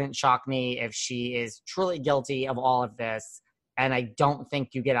it wouldn't shock me if she is truly guilty of all of this. And I don't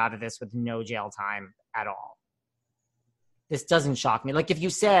think you get out of this with no jail time at all. This doesn't shock me. Like, if you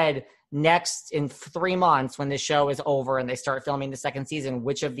said next in 3 months when the show is over and they start filming the second season,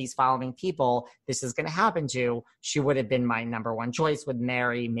 which of these following people this is going to happen to, she would have been my number one choice, with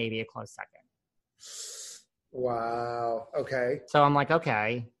Mary maybe a close second. Wow. Okay. So I'm like,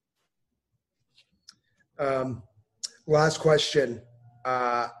 okay. Last question.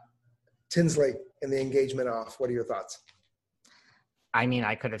 Tinsley in the engagement off. What are your thoughts? I mean,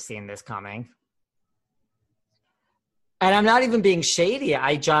 I could have seen this coming. And I'm not even being shady.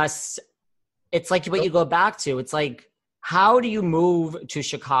 It's like what you go back to. It's like, how do you move to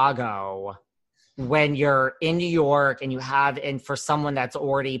Chicago when you're in New York and for someone that's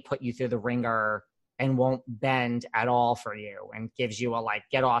already put you through the ringer and won't bend at all for you and gives you a, like,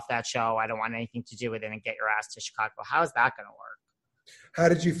 get off that show, I don't want anything to do with it, and get your ass to Chicago. How is that going to work? How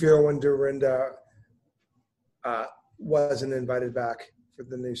did you feel when Dorinda wasn't invited back for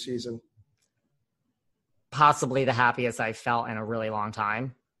the new season? Possibly the happiest I felt in a really long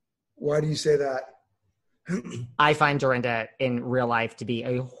time. Why do you say that? I find Dorinda in real life to be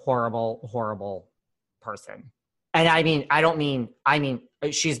a horrible, horrible person. And I mean,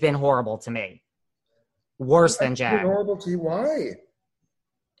 she's been horrible to me. Worse than Jen. Horrible to you? Why?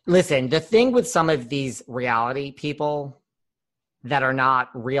 Listen, the thing with some of these reality people that are not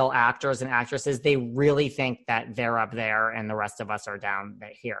real actors and actresses, they really think that they're up there and the rest of us are down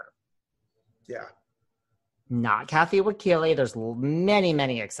here. Yeah. Not Kathy Wakile. There's many,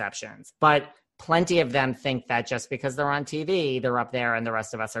 many exceptions, but plenty of them think that just because they're on TV, they're up there and the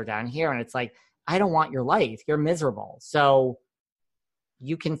rest of us are down here. And it's like, I don't want your life. You're miserable. So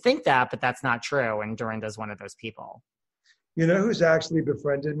you can think that, but that's not true. And Dorinda's one of those people. You know who's actually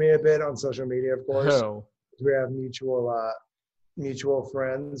befriended me a bit on social media, of course? Who? We have mutual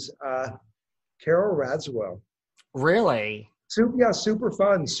friends. Carol Radswell. Really? super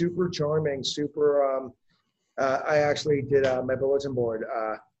fun, super charming, super. I actually did my bulletin board.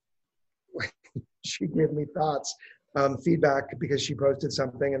 She gave me thoughts, feedback because she posted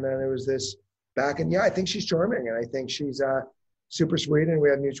something, and then there was this back. And yeah, I think she's charming, and I think she's super sweet, and we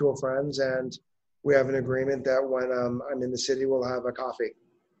have mutual friends, and we have an agreement that when I'm in the city, we'll have a coffee.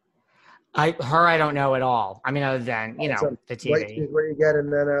 I don't know at all. I mean, other than the TV. What you get,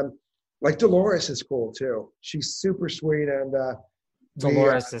 and then like Dolores is cool too. She's super sweet, and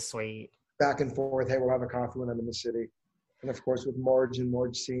Dolores is sweet. Back and forth. Hey, we'll have a coffee when I'm in the city, and of course with Marge and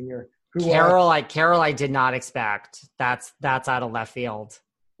Marge Senior. Carol, I did not expect. That's out of left field.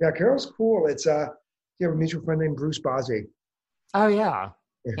 Yeah, Carol's cool. It's a mutual friend named Bruce Bozzi. Oh yeah,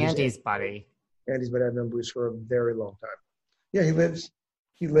 Andy's buddy. Andy's buddy. I've known Bruce for a very long time. Yeah, he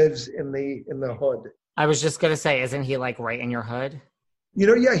lives in the hood. I was just gonna say, isn't he like right in your hood?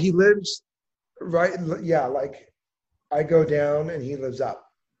 Yeah, he lives right. Yeah, like I go down and he lives up.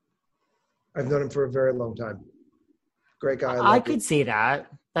 I've known him for a very long time. Great guy. I could see that.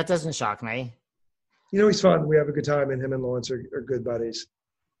 That doesn't shock me. He's fun. We have a good time, and him and Lawrence are good buddies.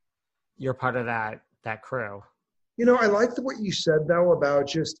 You're part of that crew. I like what you said though about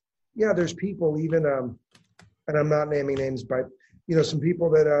just there's people even and I'm not naming names, but some people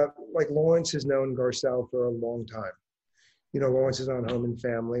that like Lawrence has known Garcelle for a long time. Lawrence is on Home and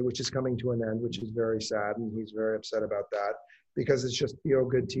Family, which is coming to an end, which is very sad, and he's very upset about that because it's just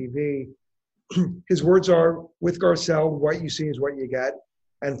feel-good TV. His words are, with Garcelle, what you see is what you get.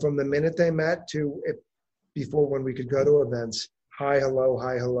 And from the minute they met to before when we could go to events, hi,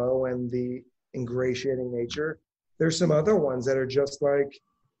 hello, and the ingratiating nature. There's some other ones that are just like,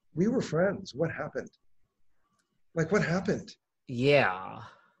 we were friends. What happened? Like, what happened? Yeah.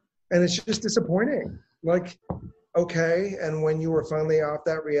 And it's just disappointing. Like, okay, and when you were finally off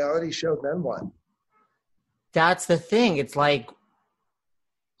that reality show, then what? That's the thing. It's like,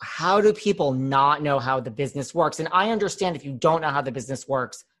 how do people not know how the business works? And I understand if you don't know how the business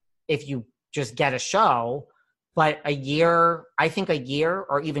works, if you just get a show, but I think a year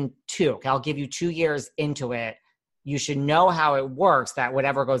or even 2, okay, I'll give you 2 years into it, you should know how it works, that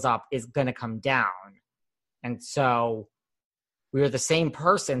whatever goes up is going to come down. And so we are the same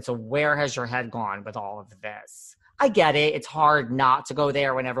person. So where has your head gone with all of this? I get it. It's hard not to go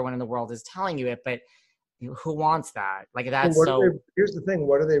there when everyone in the world is telling you it, but who wants that? Like that's here's the thing.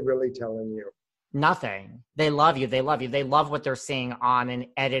 What are they really telling you? Nothing. They love you. They love you. They love what they're seeing on an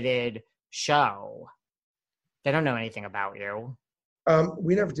edited show. They don't know anything about you.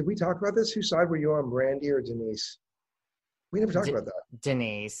 Did we talk about this? Whose side were you on, Brandy or Denise? We never talked about that.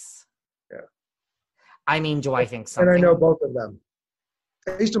 Denise. Yeah. I mean, do I think something? And I know both of them.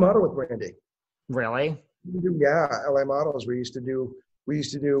 I used to model with Brandy. Really? Yeah, LA Models. We used to do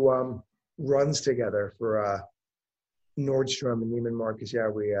runs together for Nordstrom and Neiman Marcus. Yeah,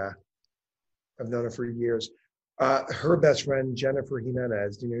 I've known her for years. Her best friend, Jennifer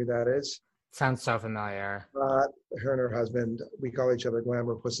Jimenez. Do you know who that is? Sounds so familiar. Her and her husband, we call each other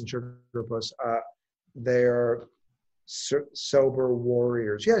Glamour Puss and Sugar Puss. They are sober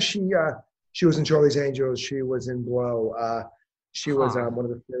warriors. Yeah, she was in Charlie's Angels. She was in Blow. She was one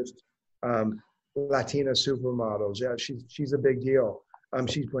of the first Latina supermodels. Yeah, she's a big deal.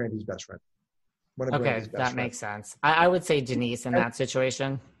 She's Brandy's best friend. Okay, that makes sense. I would say Denise in that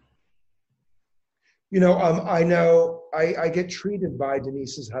situation. I know I get treated by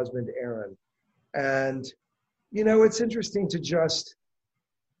Denise's husband, Aaron. And, it's interesting to just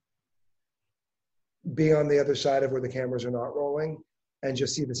be on the other side of where the cameras are not rolling and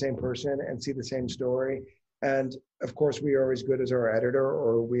just see the same person and see the same story. And, of course, we are as good as our editor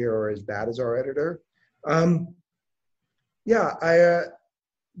or we are as bad as our editor.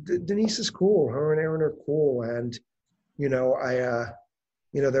 Denise is cool. Her and Aaron are cool. And,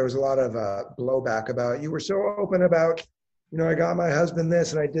 there was a lot of blowback about, you were so open about, I got my husband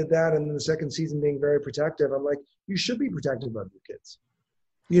this and I did that. And then the second season being very protective. I'm like, you should be protective of your kids.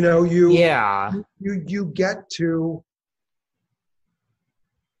 You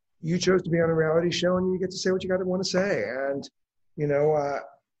chose to be on a reality show and you get to say what you got to want to say. And,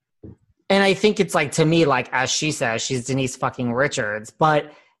 and I think it's like, to me, like, as she says, she's Denise fucking Richards.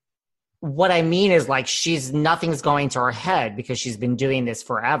 But what I mean is, like, nothing's going to her head because she's been doing this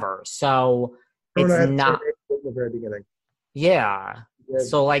forever. So it's not from the very beginning. Yeah.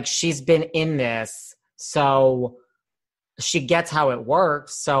 So like, she's been in this, so she gets how it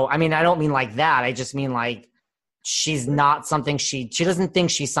works. So, I mean, I don't mean like that. I just mean like, she's not something she doesn't think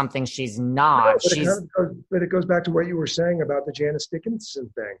she's something she's not. No, but it goes back to what you were saying about the Janice Dickinson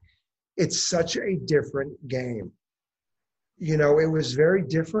thing. It's such a different game. It was very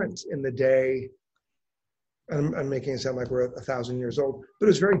different in the day I'm making it sound like we're 1,000 years old, but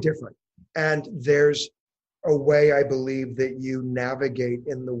it's very different. And there's a way I believe that you navigate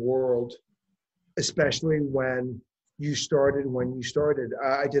in the world, especially when you started.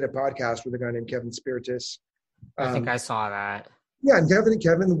 I did a podcast with a guy named Kevin Spiritus. I think I saw that. Yeah, and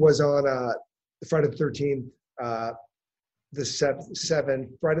Kevin was on Friday the 13th, the seven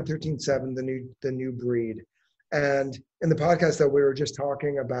Friday the 13th 7, the new breed. And in the podcast that we were just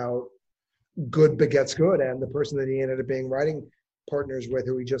talking about good begets good, and the person that he ended up being writing partners with,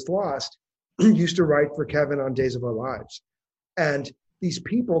 who he just lost, used to write for Kevin on Days of Our Lives. And these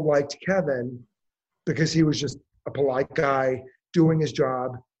people liked Kevin because he was just a polite guy doing his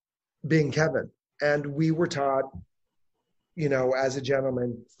job, being Kevin. And we were taught, as a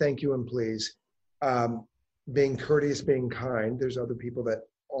gentleman, thank you and please, being courteous, being kind. There's other people that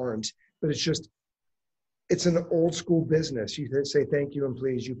aren't, but it's an old school business. You say thank you and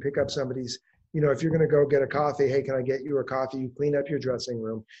please. You pick up somebody's, if you're going to go get a coffee, hey, can I get you a coffee? You clean up your dressing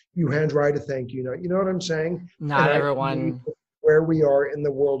room. You handwrite a thank you note. You know what I'm saying? Not everyone. Where we are in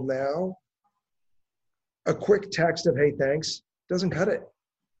the world now, a quick text of, hey, thanks, doesn't cut it.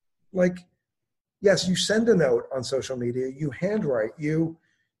 Like, yes, you send a note on social media, you handwrite, you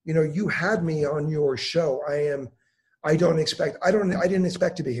had me on your show. I didn't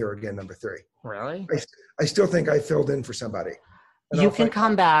expect to be here again, number 3. Really? I still think I filled in for somebody. You can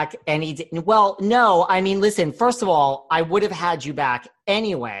come back well, no, I mean, listen, first of all, I would have had you back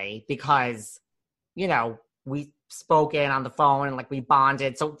anyway because, we spoke in on the phone and we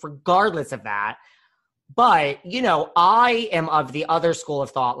bonded. So regardless of that, but, I am of the other school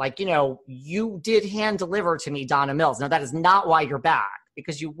of thought, you did hand deliver to me Donna Mills. Now that is not why you're back,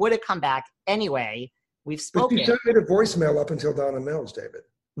 because you would have come back anyway. We've spoken. But you sent me a voicemail up until Donna Mills, David.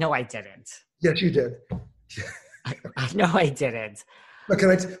 No, I didn't. Yes, you did. No, I didn't. But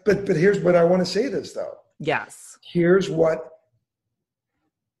but here's what I want to say this though. Yes. Here's what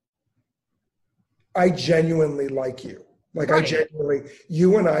I genuinely like you. Right.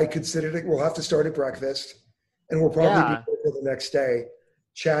 You and I could sit we'll have to start at breakfast and we'll probably be there the next day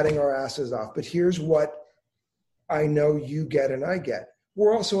chatting our asses off. But here's what I know you get and I get.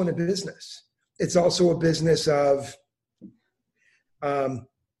 We're also in a business. It's also a business of,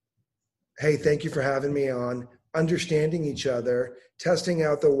 hey, thank you for having me on, understanding each other, testing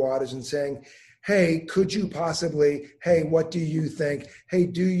out the waters and saying, hey, could you possibly, hey, what do you think? Hey,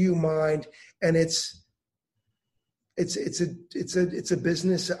 do you mind? And it's a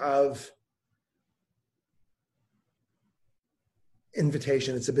business of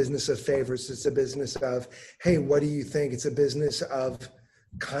invitation. It's a business of favors. It's a business of, hey, what do you think? It's a business of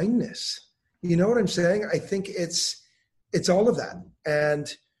kindness. You know what I'm saying? I think it's all of that.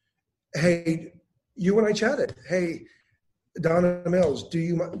 And hey, you and I chatted. Hey, Donna Mills, do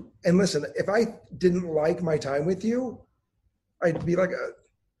you? And listen, if I didn't like my time with you, I'd be like,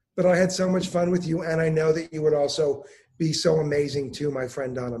 but I had so much fun with you, and I know that you would also be so amazing to my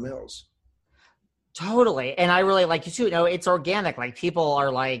friend Donna Mills. Totally. And I really like you too. It's organic. People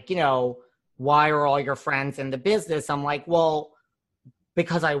are why are all your friends in the business? I'm like, well,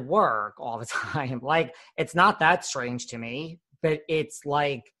 because I work all the time. It's not that strange to me, but it's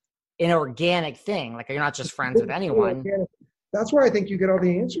an organic thing. You're not just friends with anyone. That's why I think you get all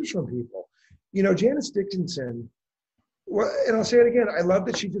the answers from people. Janice Dickinson, well, and I'll say it again, I love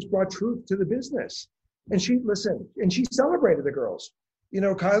that she just brought truth to the business. And she listened, and she celebrated the girls.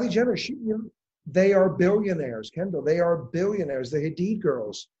 Kylie Jenner, they are billionaires. Kendall, they are billionaires. The Hadid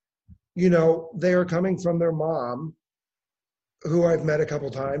girls, they are coming from their mom, who I've met a couple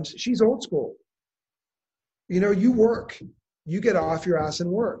times. She's old school. You work. You get off your ass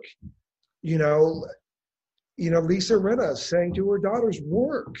and work. Lisa Rinna saying to her daughters,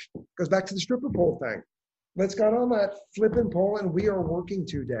 work. Goes back to the stripper pole thing. Let's get on that flipping pole, and we are working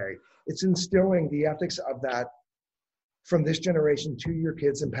today. It's instilling the ethics of that from this generation to your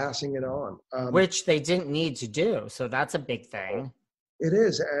kids and passing it on. Which they didn't need to do. So that's a big thing. It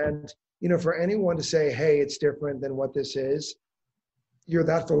is. And, for anyone to say, hey, it's different than what this is, you're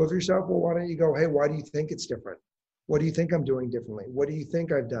that full of yourself. Well, why don't you go, hey, why do you think it's different? What do you think I'm doing differently? What do you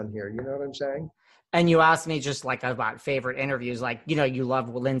think I've done here? You know what I'm saying? And you asked me just about favorite interviews, you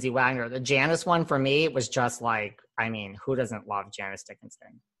love Lindsay Wagner. The Janice one for me was just who doesn't love Janice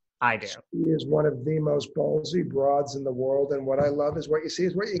Dickinson? I do. She is one of the most ballsy broads in the world. And what I love is what you see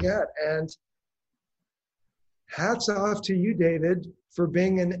is what you get. And hats off to you, David, for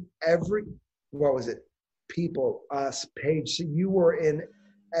being in every, People, Us, Page. So you were in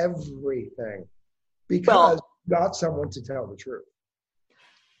everything because you got someone to tell the truth.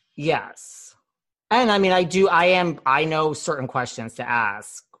 Yes. And I know certain questions to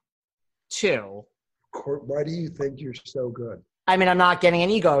ask too. Court, why do you think you're so good? I mean, I'm not getting an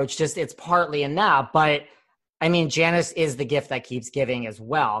ego. It's partly in that. But I mean, Janice is the gift that keeps giving as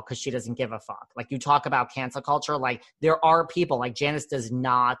well, because she doesn't give a fuck. Like, you talk about cancel culture. Like, there are people, like, Janice does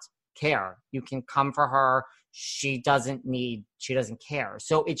not care. You can come for her. She doesn't care.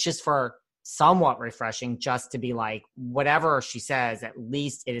 So it's just for somewhat refreshing just to be like, whatever she says, at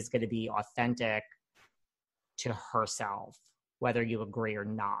least it is going to be authentic to herself, whether you agree or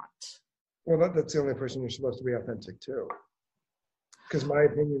not. Well, that's the only person you're supposed to be authentic to. Because my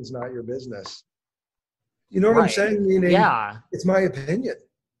opinion's not your business. You know what I'm saying? Meaning, yeah, it's my opinion.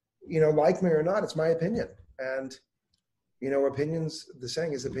 Like me or not, it's my opinion. And, opinions, the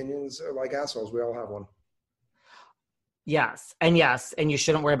saying is opinions are like assholes. We all have one. Yes. And you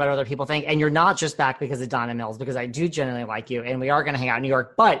shouldn't worry about what other people think. And you're not just back because of Donna Mills, because I do genuinely like you, and we are going to hang out in New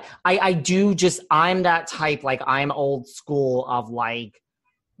York. But I'm that type, like, I'm old school of, like,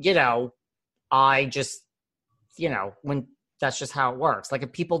 I just, when that's just how it works. Like,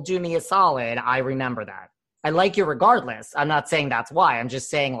 if people do me a solid, I remember that. I like you regardless. I'm not saying that's why. I'm just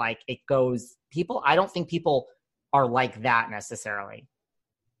saying, like, it goes, I don't think people are like that necessarily.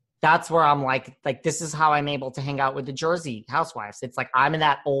 That's where I'm like, this is how I'm able to hang out with the Jersey housewives. It's like, I'm in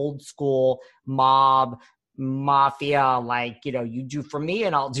that old school mafia, like, you do for me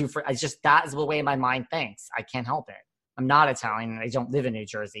and I'll do for, it's just, that is the way my mind thinks. I can't help it. I'm not Italian and I don't live in New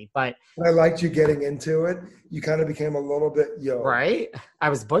Jersey, but. I liked you getting into it. You kind of became a little bit, right? I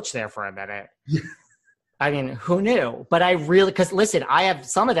was butch there for a minute. I mean, who knew? But I really, because listen,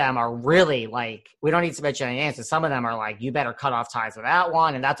 some of them are really like, we don't need to mention any answers. Some of them are like, you better cut off ties with that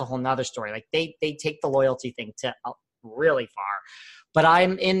one. And that's a whole nother story. Like, they take the loyalty thing to really far. But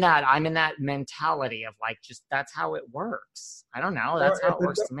I'm in that mentality of, like, just, that's how it works. I don't know. That's how it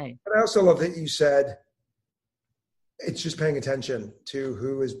works to me. But I also love that you said, it's just paying attention to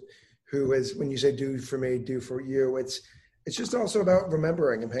who is, when you say do for me, do for you, it's just also about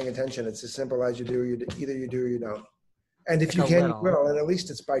remembering and paying attention. It's as simple as either you do or you don't. And if you can, you will. And at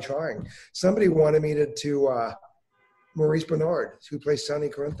least it's by trying. Somebody wanted me to Maurice Bernard, who plays Sonny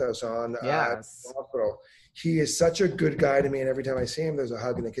Corinthos on Hospital. He is such a good guy to me, and every time I see him, there's a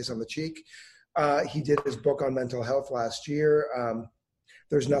hug and a kiss on the cheek. He did his book on mental health last year.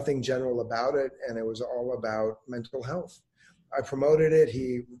 There's Nothing General About It, and it was all about mental health. I promoted it.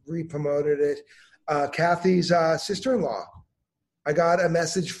 He re-promoted it. Kathy's sister-in-law, I got a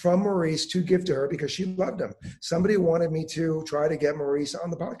message from Maurice to give to her because she loved him. Somebody wanted me to try to get Maurice on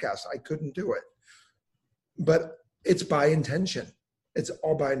the podcast. I couldn't do it. But it's by intention. It's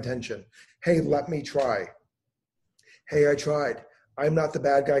all by intention. Hey, let me try. Hey, I tried. I'm not the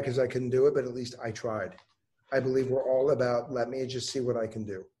bad guy because I couldn't do it, but at least I tried. I believe we're all about, let me just see what I can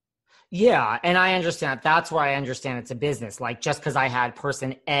do. Yeah, and I understand. That's where I understand it's a business. Like, just because I had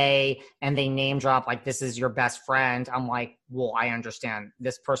person A and they name drop, like, this is your best friend, I'm like, well, I understand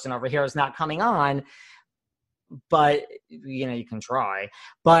this person over here is not coming on, but, you can try.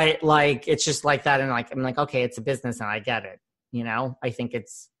 But, like, it's just like that, and, like, I'm like, okay, it's a business, and I get it. I think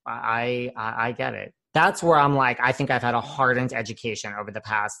it's, I get it. That's where I'm like, I think I've had a hardened education over the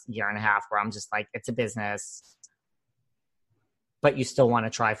past year and a half where I'm just like, it's a business, but you still want to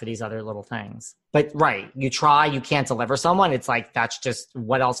try for these other little things. But right, you try, you can't deliver someone. It's like, that's just,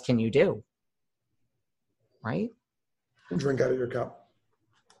 what else can you do? Right? Drink out of your cup.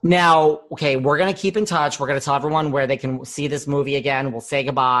 Now, okay, we're going to keep in touch. We're going to tell everyone where they can see this movie again. We'll say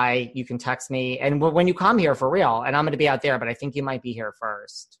goodbye. You can text me. And when you come here, for real, and I'm going to be out there, but I think you might be here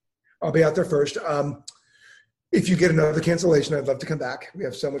first. I'll be out there first. If you get another cancellation, I'd love to come back. We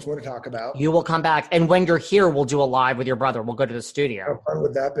have so much more to talk about. You will come back. And when you're here, we'll do a live with your brother. We'll go to the studio. How fun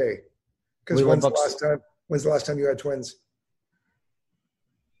would that be? Because when's the last time you had twins?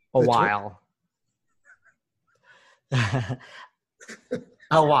 A while. A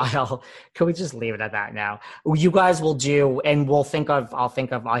while. Can we just leave it at that now? You guys will do, and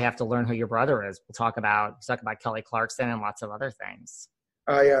I have to learn who your brother is. We'll talk about Kelly Clarkson and lots of other things.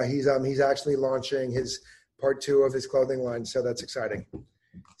 Yeah, he's actually launching his part 2 of his clothing line, so that's exciting.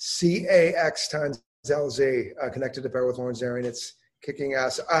 CAX times LZ, connected to Bear with Lauren Zarian. It's kicking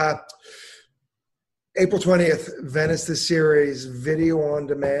ass. April 20th, Venice the Series, video on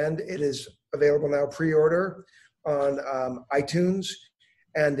demand. It is available now, pre-order on iTunes,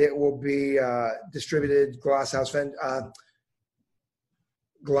 and it will be distributed Glass House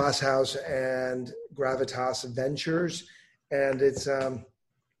and Gravitas Ventures, and it's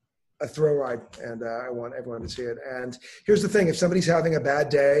a thrill ride, and I want everyone to see it. And here's the thing: if somebody's having a bad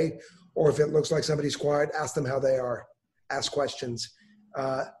day, or if it looks like somebody's quiet, ask them how they are. Ask questions,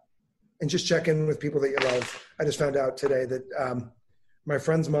 and just check in with people that you love. I just found out today that My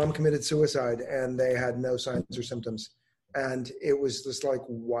friend's mom committed suicide and they had no signs or symptoms. And it was just like,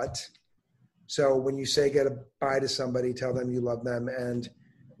 what? So when you say goodbye to somebody, tell them you love them and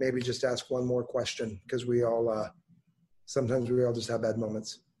maybe just ask one more question, because we all, sometimes we all just have bad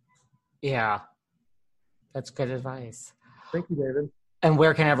moments. Yeah, that's good advice. Thank you, David. And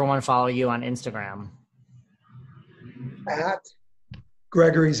where can everyone follow you on Instagram? At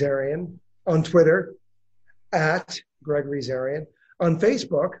Gregory Zarian. On Twitter, at Gregory Zarian. On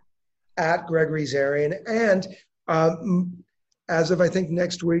Facebook, at Gregory Zarian. And as of, I think,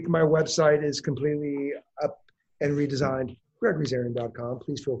 next week, my website is completely up and redesigned, gregoryzarian.com.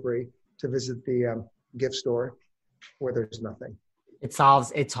 Please feel free to visit the gift store where there's nothing. It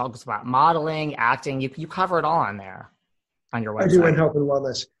talks about modeling, acting. You cover it all on there, on your website. I do, in health and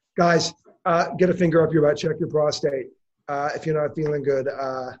wellness. Guys, get a finger up your butt, check your prostate. If you're not feeling good,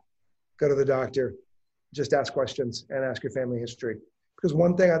 go to the doctor. Just ask questions and ask your family history. Because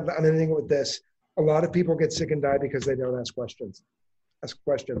one thing I'm ending with this, a lot of people get sick and die because they don't ask questions. Ask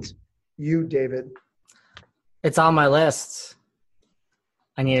questions. You, David. It's on my list.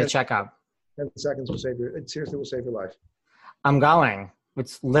 I need a checkup. 10 seconds will save your, it seriously will save your life. I'm going.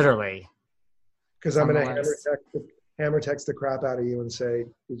 It's literally. Because I'm going to hammer text the crap out of you and say,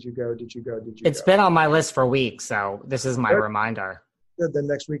 did you go? It's been on my list for weeks, so this is my reminder. Good. Then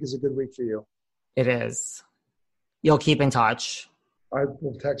next week is a good week for you. It is. You'll keep in touch. I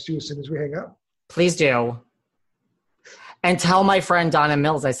will text you as soon as we hang up. Please do. And tell my friend Donna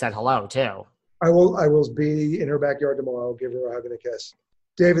Mills I said hello, too. I will be in her backyard tomorrow. I'll give her a hug and a kiss.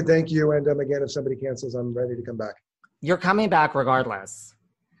 David, thank you. And again, if somebody cancels, I'm ready to come back. You're coming back regardless.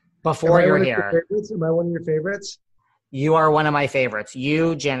 Before you're here. Am I one of your favorites? You are one of my favorites.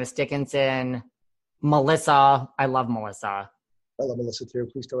 You, Janice Dickinson, Melissa. I love Melissa. I love Melissa too.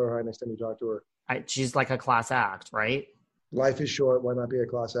 Please tell her hi next time you talk to her. She's like a class act, right? Life is short. Why not be a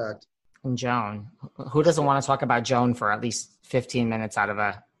class act? And Joan. Who doesn't want to talk about Joan for at least 15 minutes out of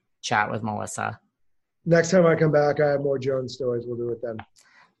a chat with Melissa? Next time I come back, I have more Joan stories. We'll do it then.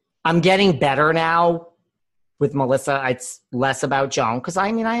 I'm getting better now with Melissa. It's less about Joan because I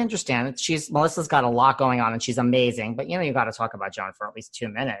understand it. Melissa's got a lot going on and she's amazing, but you got to talk about Joan for at least 2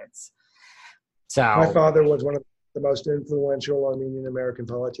 minutes. So my father was one of the most influential Armenian American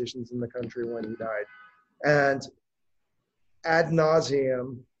politicians in the country when he died, and ad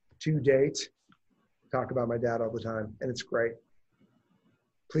nauseum to date, talk about my dad all the time, and it's great.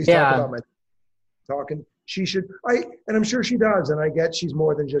 Please talk about my talking. She should. And I'm sure she does. And I get she's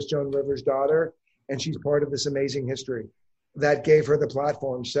more than just Joan Rivers' daughter, and she's part of this amazing history that gave her the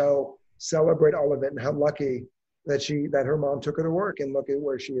platform. So celebrate all of it, and how lucky that her mom took her to work, and look at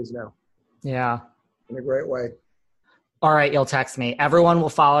where she is now. Yeah, in a great way. All right, you'll text me. Everyone will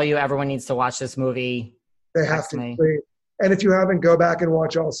follow you. Everyone needs to watch this movie. They have to. Please. And if you haven't, go back and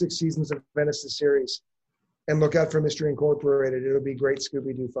watch all 6 seasons of Venice's series and look out for Mystery Incorporated. It'll be great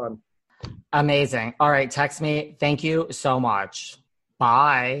Scooby-Doo fun. Amazing. All right, text me. Thank you so much.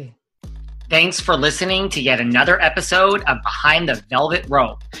 Bye. Thanks for listening to yet another episode of Behind the Velvet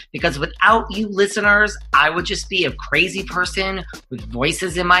Rope. Because without you listeners, I would just be a crazy person with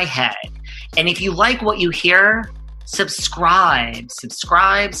voices in my head. And if you like what you hear, subscribe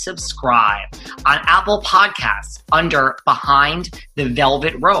on Apple Podcasts under Behind the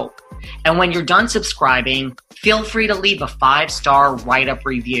Velvet Rope. And when you're done subscribing, feel free to leave a 5-star write-up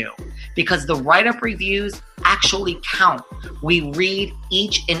review because the write-up reviews actually count. We read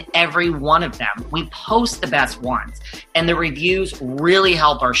each and every one of them. We post the best ones, and the reviews really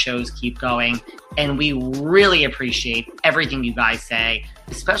help our shows keep going. And we really appreciate everything you guys say,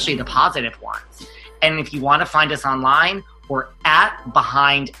 especially the positive ones. And if you want to find us online, we're at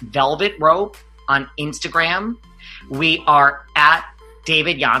Behind Velvet Rope on Instagram. We are at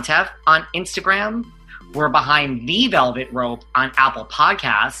David Yontef on Instagram. We're Behind the Velvet Rope on Apple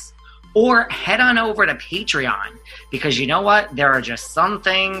Podcasts. Or head on over to Patreon because you know what? There are just some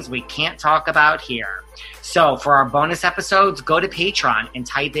things we can't talk about here. So for our bonus episodes, go to Patreon and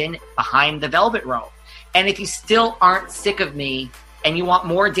type in Behind the Velvet Rope. And if you still aren't sick of me, and you want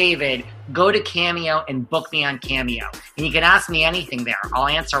more David, go to Cameo and book me on Cameo. And you can ask me anything there. I'll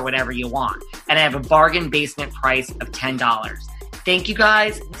answer whatever you want. And I have a bargain basement price of $10. Thank you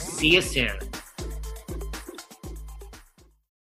guys. See you soon.